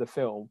conceived of the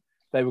film,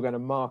 they were going to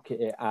market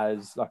it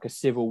as like a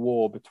civil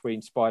war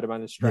between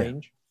Spider-Man and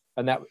Strange,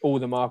 and that all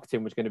the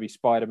marketing was going to be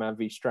Spider-Man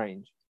v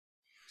Strange.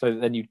 So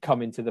that then you'd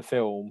come into the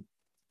film,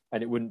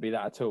 and it wouldn't be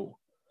that at all.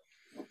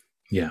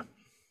 Yeah,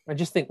 I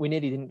just think we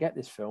nearly didn't get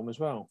this film as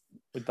well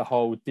with the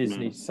whole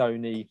Disney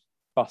Sony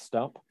bust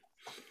up.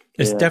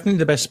 It's definitely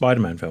the best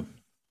Spider-Man film.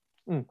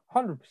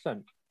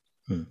 100%.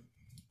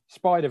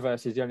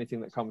 Spider-Verse is the only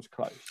thing that comes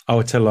close. I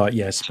would tell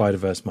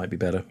Spider-Verse might be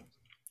better.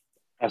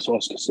 That's what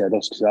Oscar said.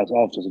 Oscar said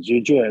after, did you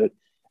enjoy it?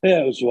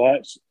 Yeah, it was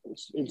right.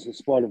 Into the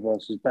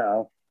Spider-Verse was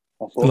better.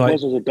 I thought it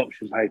was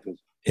adoption papers.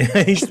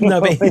 Did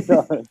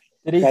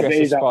he dress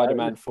as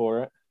Spider-Man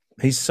for it?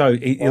 He's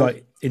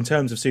like in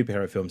terms of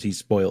superhero films, he's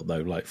spoiled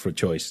though, like for a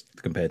choice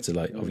compared to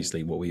like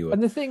obviously what we were.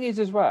 And the thing is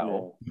as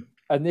well,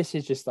 and this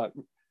is just like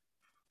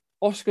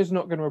Oscar's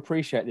not going to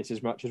appreciate this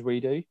as much as we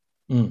do.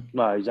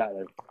 No,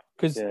 exactly.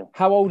 Because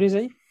how old is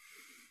he?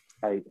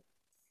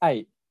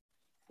 8.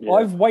 Yeah.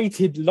 I've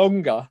waited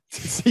longer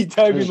to see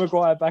Tobey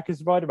Maguire back as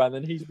Spider-Man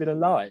than he's been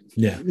alive.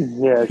 Yeah,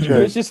 true.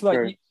 It's just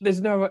like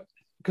there's no.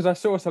 Because I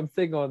saw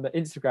something on the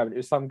Instagram and it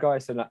was some guy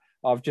saying that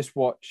I've just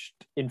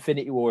watched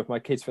Infinity War with my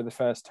kids for the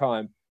first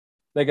time.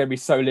 They're going to be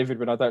so livid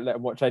when I don't let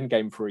them watch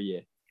Endgame for a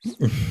year.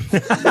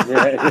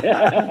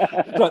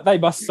 Like they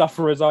must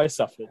suffer as I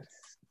suffered.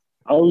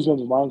 I always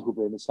remember my uncle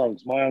being the same.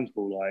 My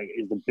uncle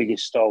is the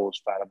biggest Star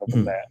Wars fan I've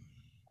ever met.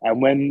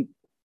 And when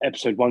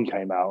Episode 1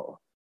 came out,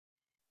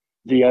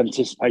 the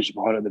anticipation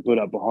behind it, the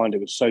build-up behind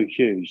it was so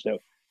huge that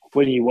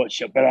when you watch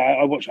it, but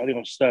I watched, I think I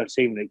was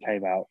 13 when it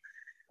came out.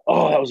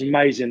 Oh, that was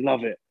amazing.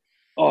 Love it.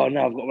 Oh,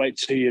 now I've got to wait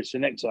 2 years for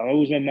the next one. I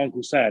always remember my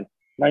uncle saying,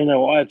 now you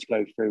know what I had to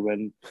go through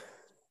when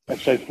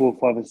Episode 4,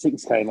 5 and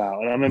 6 came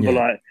out. And I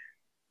remember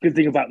good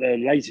thing about the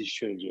latest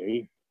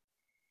trilogy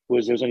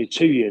was there was only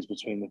 2 years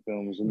between the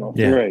films and not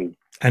 3.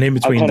 And in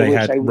between they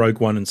had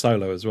Rogue One and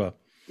Solo as well.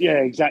 Yeah,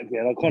 exactly.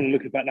 And I kind of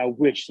looking back now,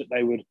 wish that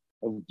they would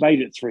have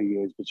made it 3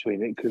 years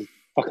between it, because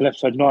fucking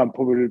Episode 9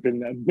 probably would have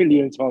been a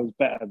million times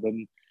better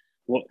than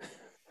what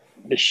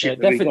the shit.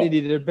 Definitely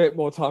needed a bit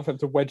more time for them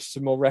to wedge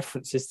some more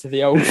references to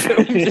the old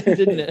films,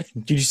 didn't it?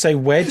 Did you say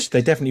wedge?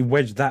 They definitely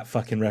wedged that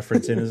fucking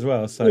reference in as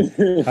well. So it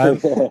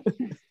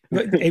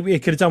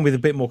could have done with a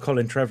bit more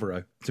Colin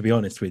Trevorrow, to be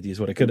honest with you, is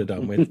what it could have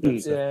done with.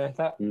 That's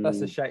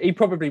a shame. He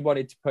probably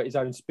wanted to put his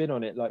own spin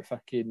on it, like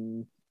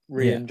fucking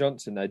Rian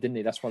Johnson, though, didn't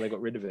he? That's why they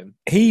got rid of him.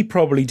 He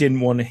probably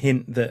didn't want to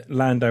hint that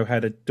Lando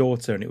had a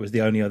daughter and it was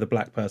the only other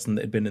black person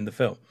that had been in the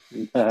film.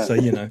 So,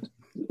 you know.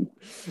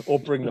 Or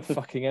bring the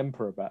fucking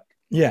Emperor back.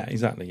 Yeah,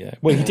 exactly, yeah.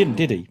 Well, he didn't,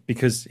 did he?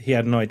 Because he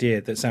had an idea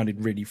that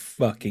sounded really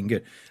fucking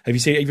good. Have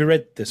you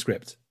read the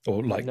script?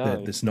 Or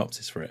the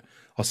synopsis for it?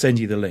 I'll send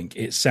you the link.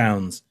 It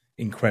sounds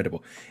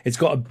incredible. It's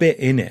got a bit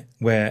in it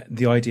where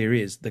the idea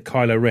is that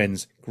Kylo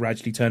Ren's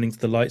gradually turning to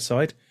the light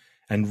side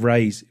and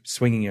Rey's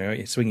swinging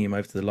him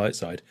over to the light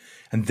side,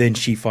 and then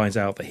she finds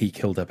out that he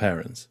killed her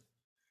parents,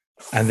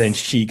 and then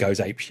she goes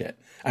apeshit.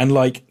 And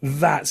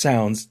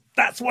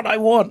that's what I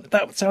want.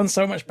 That sounds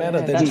so much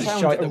better than the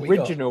shite that we got.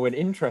 Original and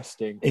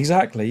interesting.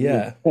 Exactly,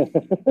 yeah.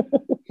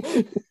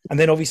 And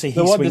then obviously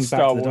he swings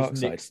back to the dark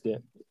side.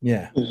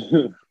 Yeah.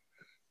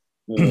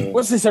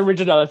 What's this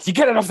originality?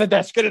 Get it off the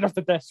desk. Get it off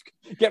the desk.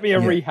 Get me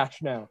a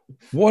rehash now.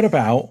 What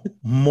about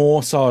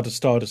more Star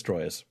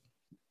Destroyers?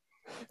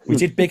 We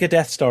did bigger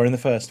Death Star in the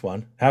first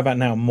one. How about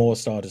now more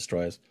Star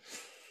Destroyers?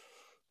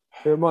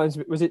 It reminds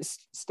me, was it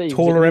Steve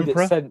Taller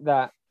Emperor that sent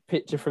that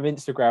picture from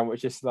Instagram,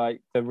 which is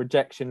like the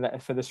rejection letter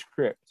for the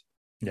script?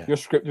 Yeah. Your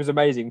script was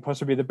amazing,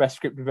 possibly the best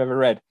script we've ever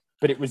read,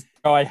 but it was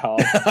Die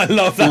Hard. I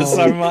love that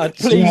so much.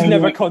 Please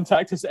never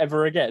contact us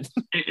ever again.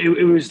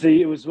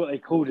 It was what they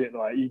called it.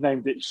 Like you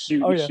named it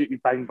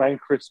Shooty Bang Bang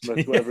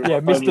Christmas. Whatever.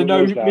 Yeah,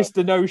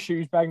 Mr. No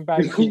Shoes Bang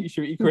Bang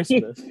Shooty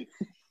Christmas.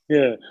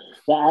 Yeah,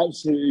 that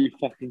absolutely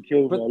fucking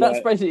killed me. But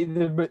that's basically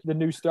the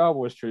new Star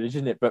Wars trilogy,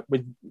 isn't it? But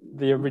with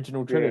the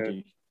original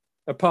trilogy,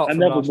 apart from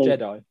Last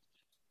Jedi.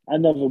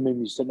 Another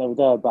meme you said the other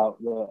day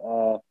about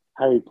the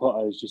Harry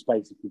Potter is just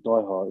basically Die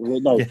Hard.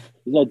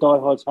 No, Die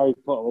Hard's Harry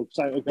Potter.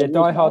 Yeah,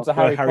 Die Hard's a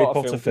Harry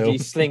Potter film.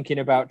 He's slinking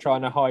about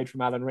trying to hide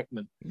from Alan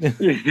Rickman.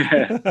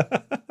 Yeah.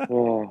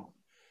 Oh,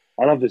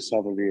 I love this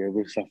time of the year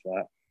with stuff like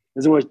that.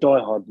 There's always Die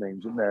Hard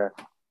memes, isn't there?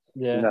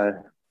 Yeah. You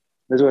know,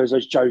 there's always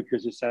those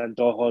jokers that saying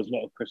Die Hard's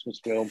not a Christmas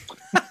film.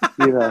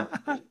 You know.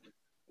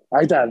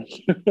 Hey, Dan.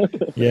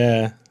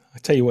 Yeah. I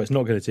tell you what, it's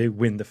not going to do.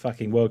 Win the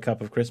fucking World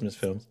Cup of Christmas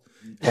films.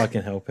 If I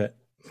can help it.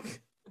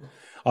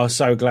 I was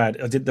so glad.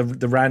 I did the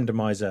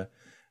randomizer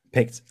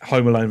picked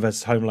Home Alone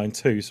versus Home Alone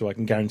 2, so I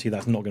can guarantee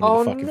that's not going to be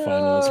the fucking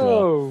final as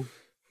well.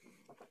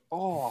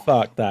 Oh,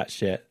 fuck that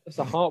shit. That's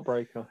a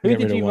heartbreaker. Who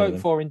did you vote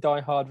for in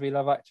Die Hard v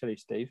Love Actually,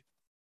 Steve?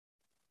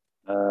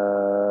 I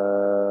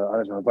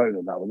don't know. I voted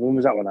on that one. When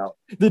was that one out?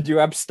 Did you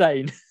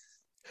abstain?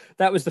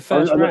 That was the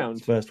first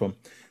round. First one.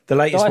 The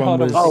latest one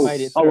was.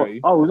 Made it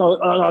through.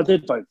 No, I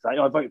did vote for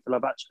that. I voted for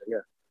Love Actually.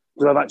 Yeah,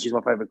 Love Actually is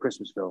my favourite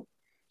Christmas film.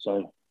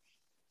 So,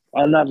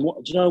 and then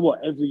do you know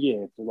what? Every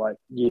year for like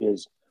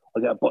years,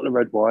 I get a bottle of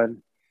red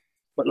wine,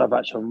 but Love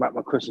Actually, and wrap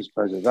my Christmas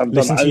presents.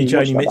 Listen to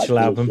your Joni Mitchell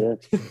album.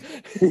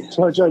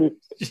 So Joni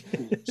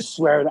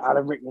swearing at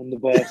Alan Rickman, the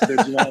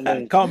bastard. You know what I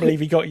mean? Can't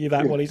believe he got you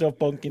that while he's off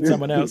bonking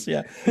someone else.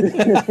 Yeah.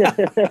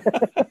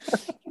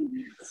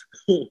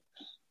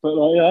 But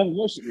I haven't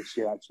watched it this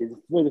year. Actually,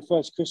 we're the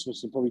first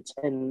Christmas in probably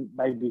 10,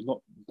 maybe not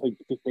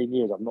 15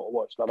 years. I've not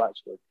watched Love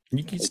Actually.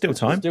 Still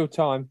time. Still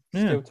time.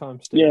 Yeah. Still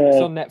time. Yeah. It's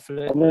on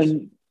Netflix.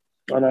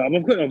 I know.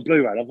 I'm putting it on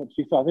Blu-ray. I think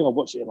I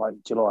watched it in like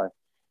July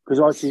because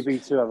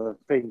ITV2 have a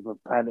thing for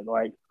paying it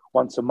like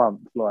once a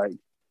month, like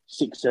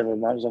 6-7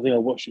 months. I think I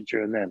watched it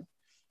during then.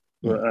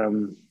 But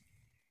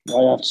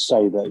I have to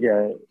say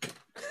that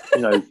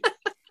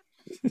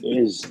it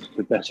is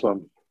the best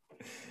one.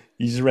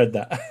 You just read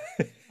that.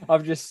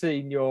 I've just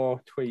seen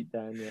your tweet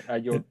down there,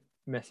 your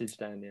message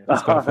down there.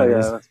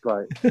 That's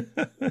great.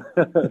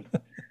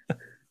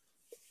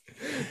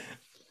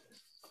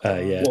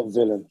 Yeah. What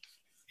villain?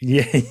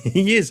 Yeah,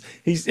 he is.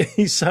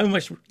 He's so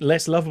much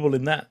less lovable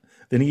in that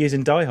than he is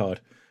in Die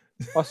Hard.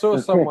 I saw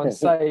someone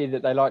say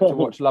that they like to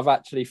watch Love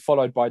Actually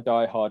followed by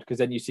Die Hard because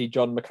then you see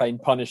John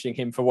McClane punishing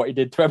him for what he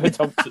did to Emma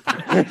Thompson.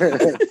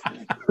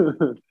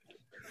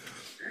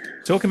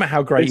 Talking about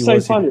how great it's he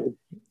was. So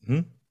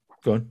funny.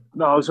 Go on.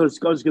 No, I was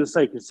going to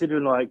say,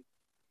 considering like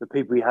the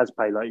people he has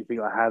played, like you think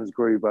like Hans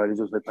Gruber, and he's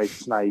also played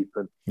Snape,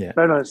 and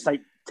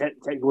Snape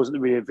technically wasn't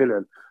really a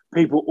villain.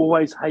 People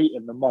always hate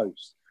him the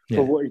most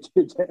for what he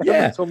did to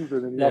Emma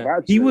Thompson in Love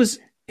Actually.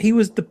 He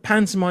was the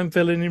pantomime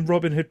villain in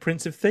Robin Hood,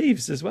 Prince of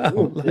Thieves as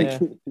well.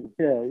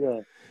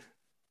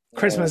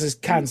 Christmas is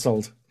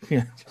cancelled.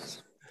 Yeah.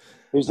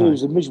 He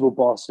was a miserable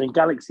boss in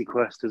Galaxy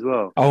Quest as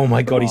well. Oh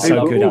my God, he's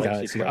so good in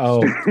Galaxy Quest.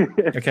 Oh,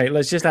 okay.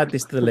 Let's just add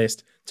this to the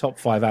list. Top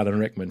 5 Alan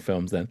Rickman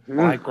films then.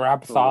 I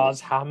grab Thor's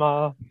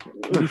hammer.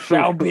 You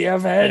shall be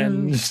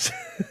avenged.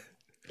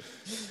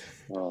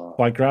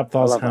 I grab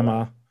Thor's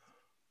hammer.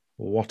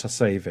 What a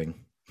saving.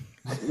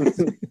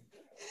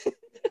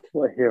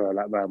 What a hero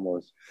that man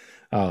was.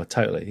 Oh,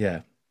 totally.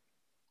 Yeah.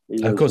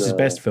 Of course, his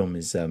best film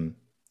is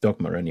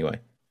Dogma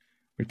anyway.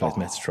 He plays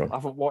Metatron. I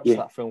haven't watched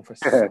that film for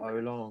so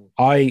long.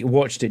 I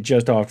watched it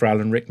just after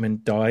Alan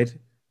Rickman died,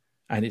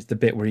 and it's the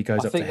bit where he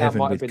goes up to heaven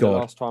with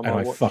God, and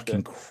I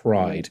fucking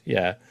cried.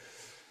 Yeah.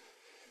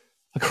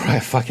 I cry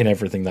at fucking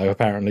everything, though,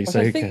 apparently. So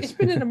I think it's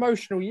been an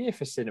emotional year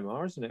for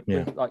cinema, isn't it?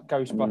 Yeah. With, like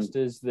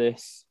Ghostbusters,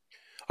 this.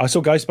 I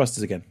saw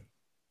Ghostbusters again.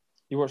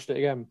 You watched it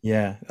again?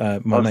 Yeah.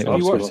 My mate Have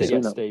you watched it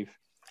yet, Steve?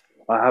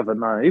 I haven't,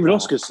 no. Even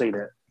Oscar's seen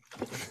it.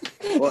 Do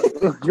you know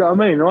what I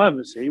mean? I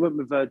haven't seen it. He went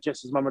with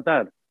Jess's mum and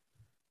dad.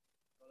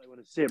 They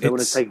want to see it. They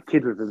want to take a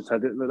kid with them, so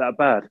it didn't look that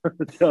bad. Do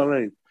you know what I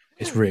mean?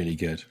 It's really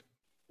good.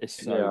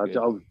 It's so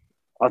good.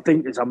 I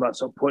think I'm at that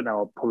sort of point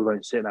now. I probably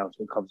won't see it now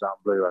until it comes out on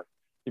Blu-ray.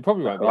 You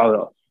probably won't be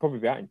out. Probably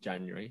be out in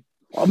January.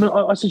 I mean,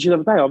 I said to you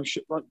the other day, I'm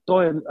sure, like,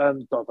 Die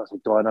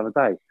Another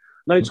Day.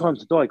 No Time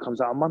to Die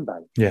comes out on Monday.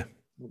 Yeah.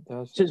 It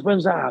does. Since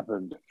when's that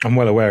happened? I'm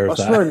well aware of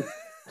that.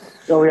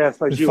 Oh, yeah, I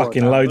suppose you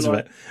fucking loads of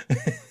it.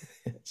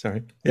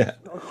 Sorry. Yeah.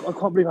 I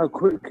can't believe how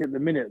quick at the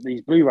minute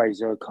these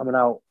Blu-rays are coming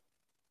out.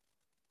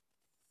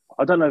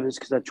 I don't know if it's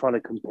because they're trying to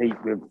compete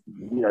with,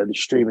 the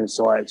streaming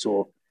sites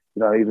or,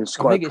 even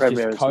Sky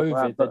Premier. It's just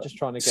COVID. They're just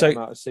trying to get them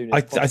out as soon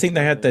as possible. I think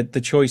they had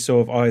the choice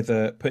of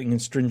either putting in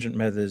stringent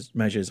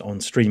measures on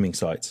streaming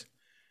sites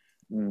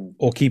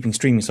or keeping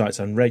streaming sites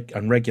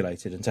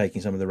unregulated and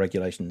taking some of the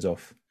regulations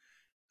off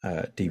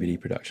DVD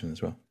production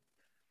as well.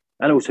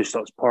 And also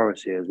stops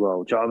piracy as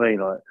well. Do you know what I mean?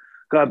 Like,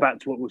 going back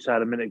to what we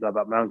said a minute ago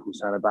about my uncle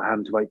saying about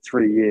having to wait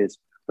 3 years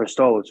for a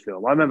Star Wars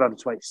film. I remember having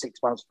to wait 6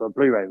 months for a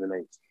Blu-ray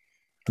release.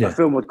 a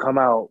film would come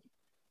out,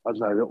 I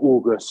don't know,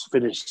 August,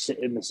 finish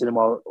in the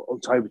cinema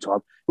October time.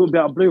 It wouldn't be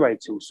out on Blu-ray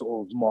till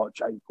sort of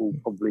March, April,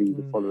 probably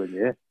the following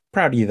year.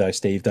 Proud of you though,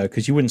 Steve, though,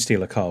 because you wouldn't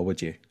steal a car,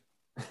 would you?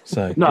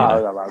 So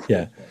no,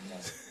 yeah.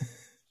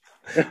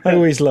 I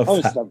always love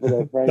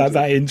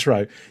that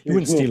intro. You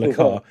wouldn't steal a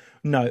car.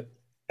 No,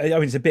 I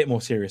mean it's a bit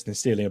more serious than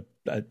stealing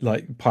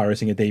like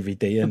pirating a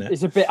DVD, isn't it?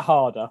 It's a bit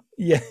harder.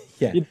 Yeah.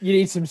 You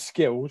need some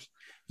skills.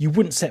 You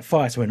wouldn't set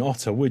fire to an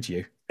otter, would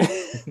you?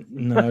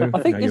 No.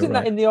 I think isn't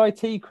that in the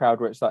IT crowd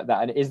where it's like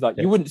that, and it is like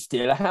you wouldn't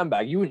steal a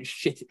handbag, you wouldn't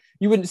shit it,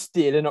 you wouldn't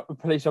steal a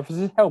police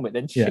officer's helmet,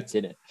 then shit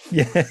in it.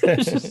 Yeah.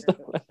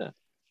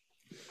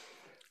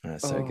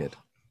 That's so good.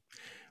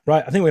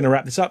 Right, I think we're going to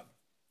wrap this up.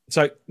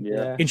 So,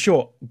 in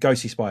short, go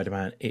see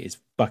Spider-Man. It is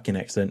fucking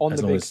excellent. On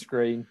the big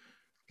screen.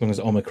 As long as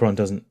Omicron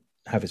doesn't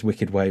have its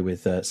wicked way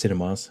with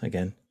cinemas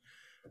again.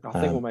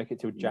 I think we'll make it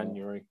till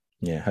January.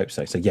 Yeah, I hope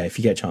so. So, yeah, if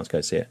you get a chance, go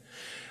see it.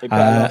 It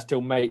better last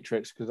till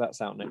Matrix, because that's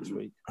out next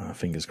week.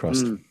 Fingers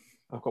crossed.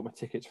 I've got my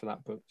tickets for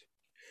that booked.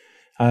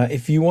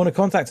 If you want to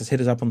contact us, hit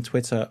us up on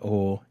Twitter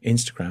or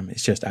Instagram.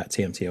 It's just at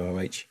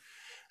TMTOOH.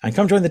 And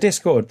come join the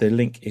Discord. The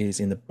link is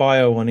in the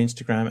bio on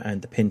Instagram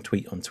and the pinned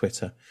tweet on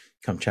Twitter.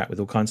 Come chat with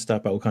all kinds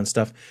of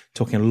stuff.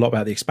 Talking a lot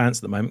about The Expanse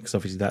at the moment, because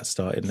obviously that's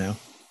started now.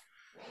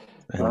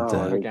 And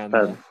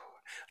I'll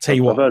tell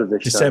you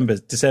what,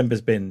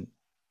 December's been...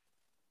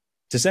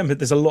 December,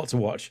 there's a lot to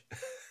watch.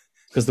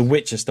 Because The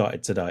Witcher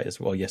started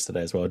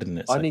yesterday as well, didn't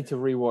it? So, I need to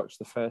rewatch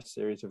the first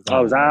series of that.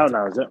 Oh, it's out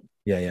now, is it?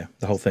 Yeah,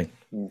 the whole thing.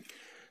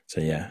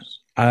 So, yeah.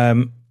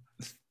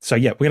 So,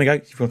 yeah, we're going to go.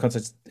 If you want to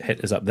contact,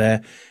 hit us up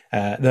there.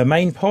 The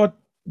main pod,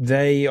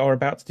 they are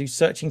about to do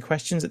searching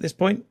questions at this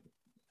point.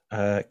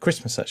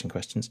 Christmas searching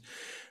questions.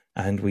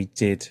 And we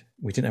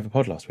didn't have a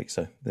pod last week,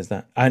 so there's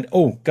that. And,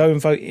 go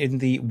and vote in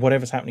the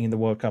whatever's happening in the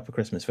World Cup of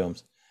Christmas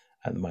films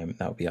at the moment.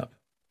 That'll be up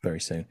very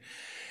soon.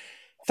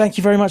 Thank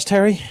you very much,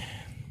 Terry.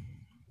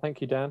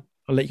 Thank you, Dan.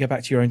 I'll let you go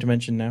back to your own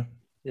dimension now.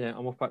 Yeah,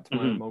 I'm off back to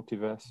my own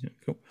multiverse. Yeah,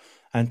 cool.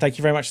 And thank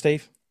you very much,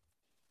 Steve.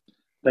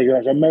 Thank you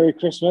very much. Merry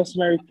Christmas.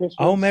 Merry Christmas.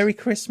 Oh, Merry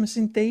Christmas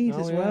indeed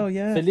well,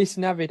 yeah. Feliz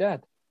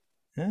Navidad.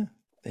 Yeah,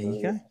 there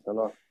you go.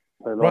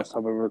 The last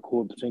time we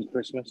record between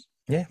Christmas.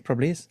 Yeah,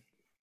 probably is.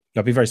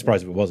 I'd be very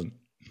surprised if it wasn't.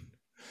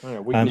 A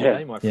week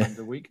today, my friend.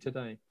 A week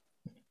today.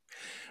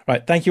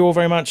 Right, thank you all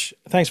very much.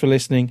 Thanks for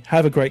listening.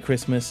 Have a great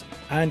Christmas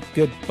and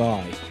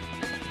goodbye.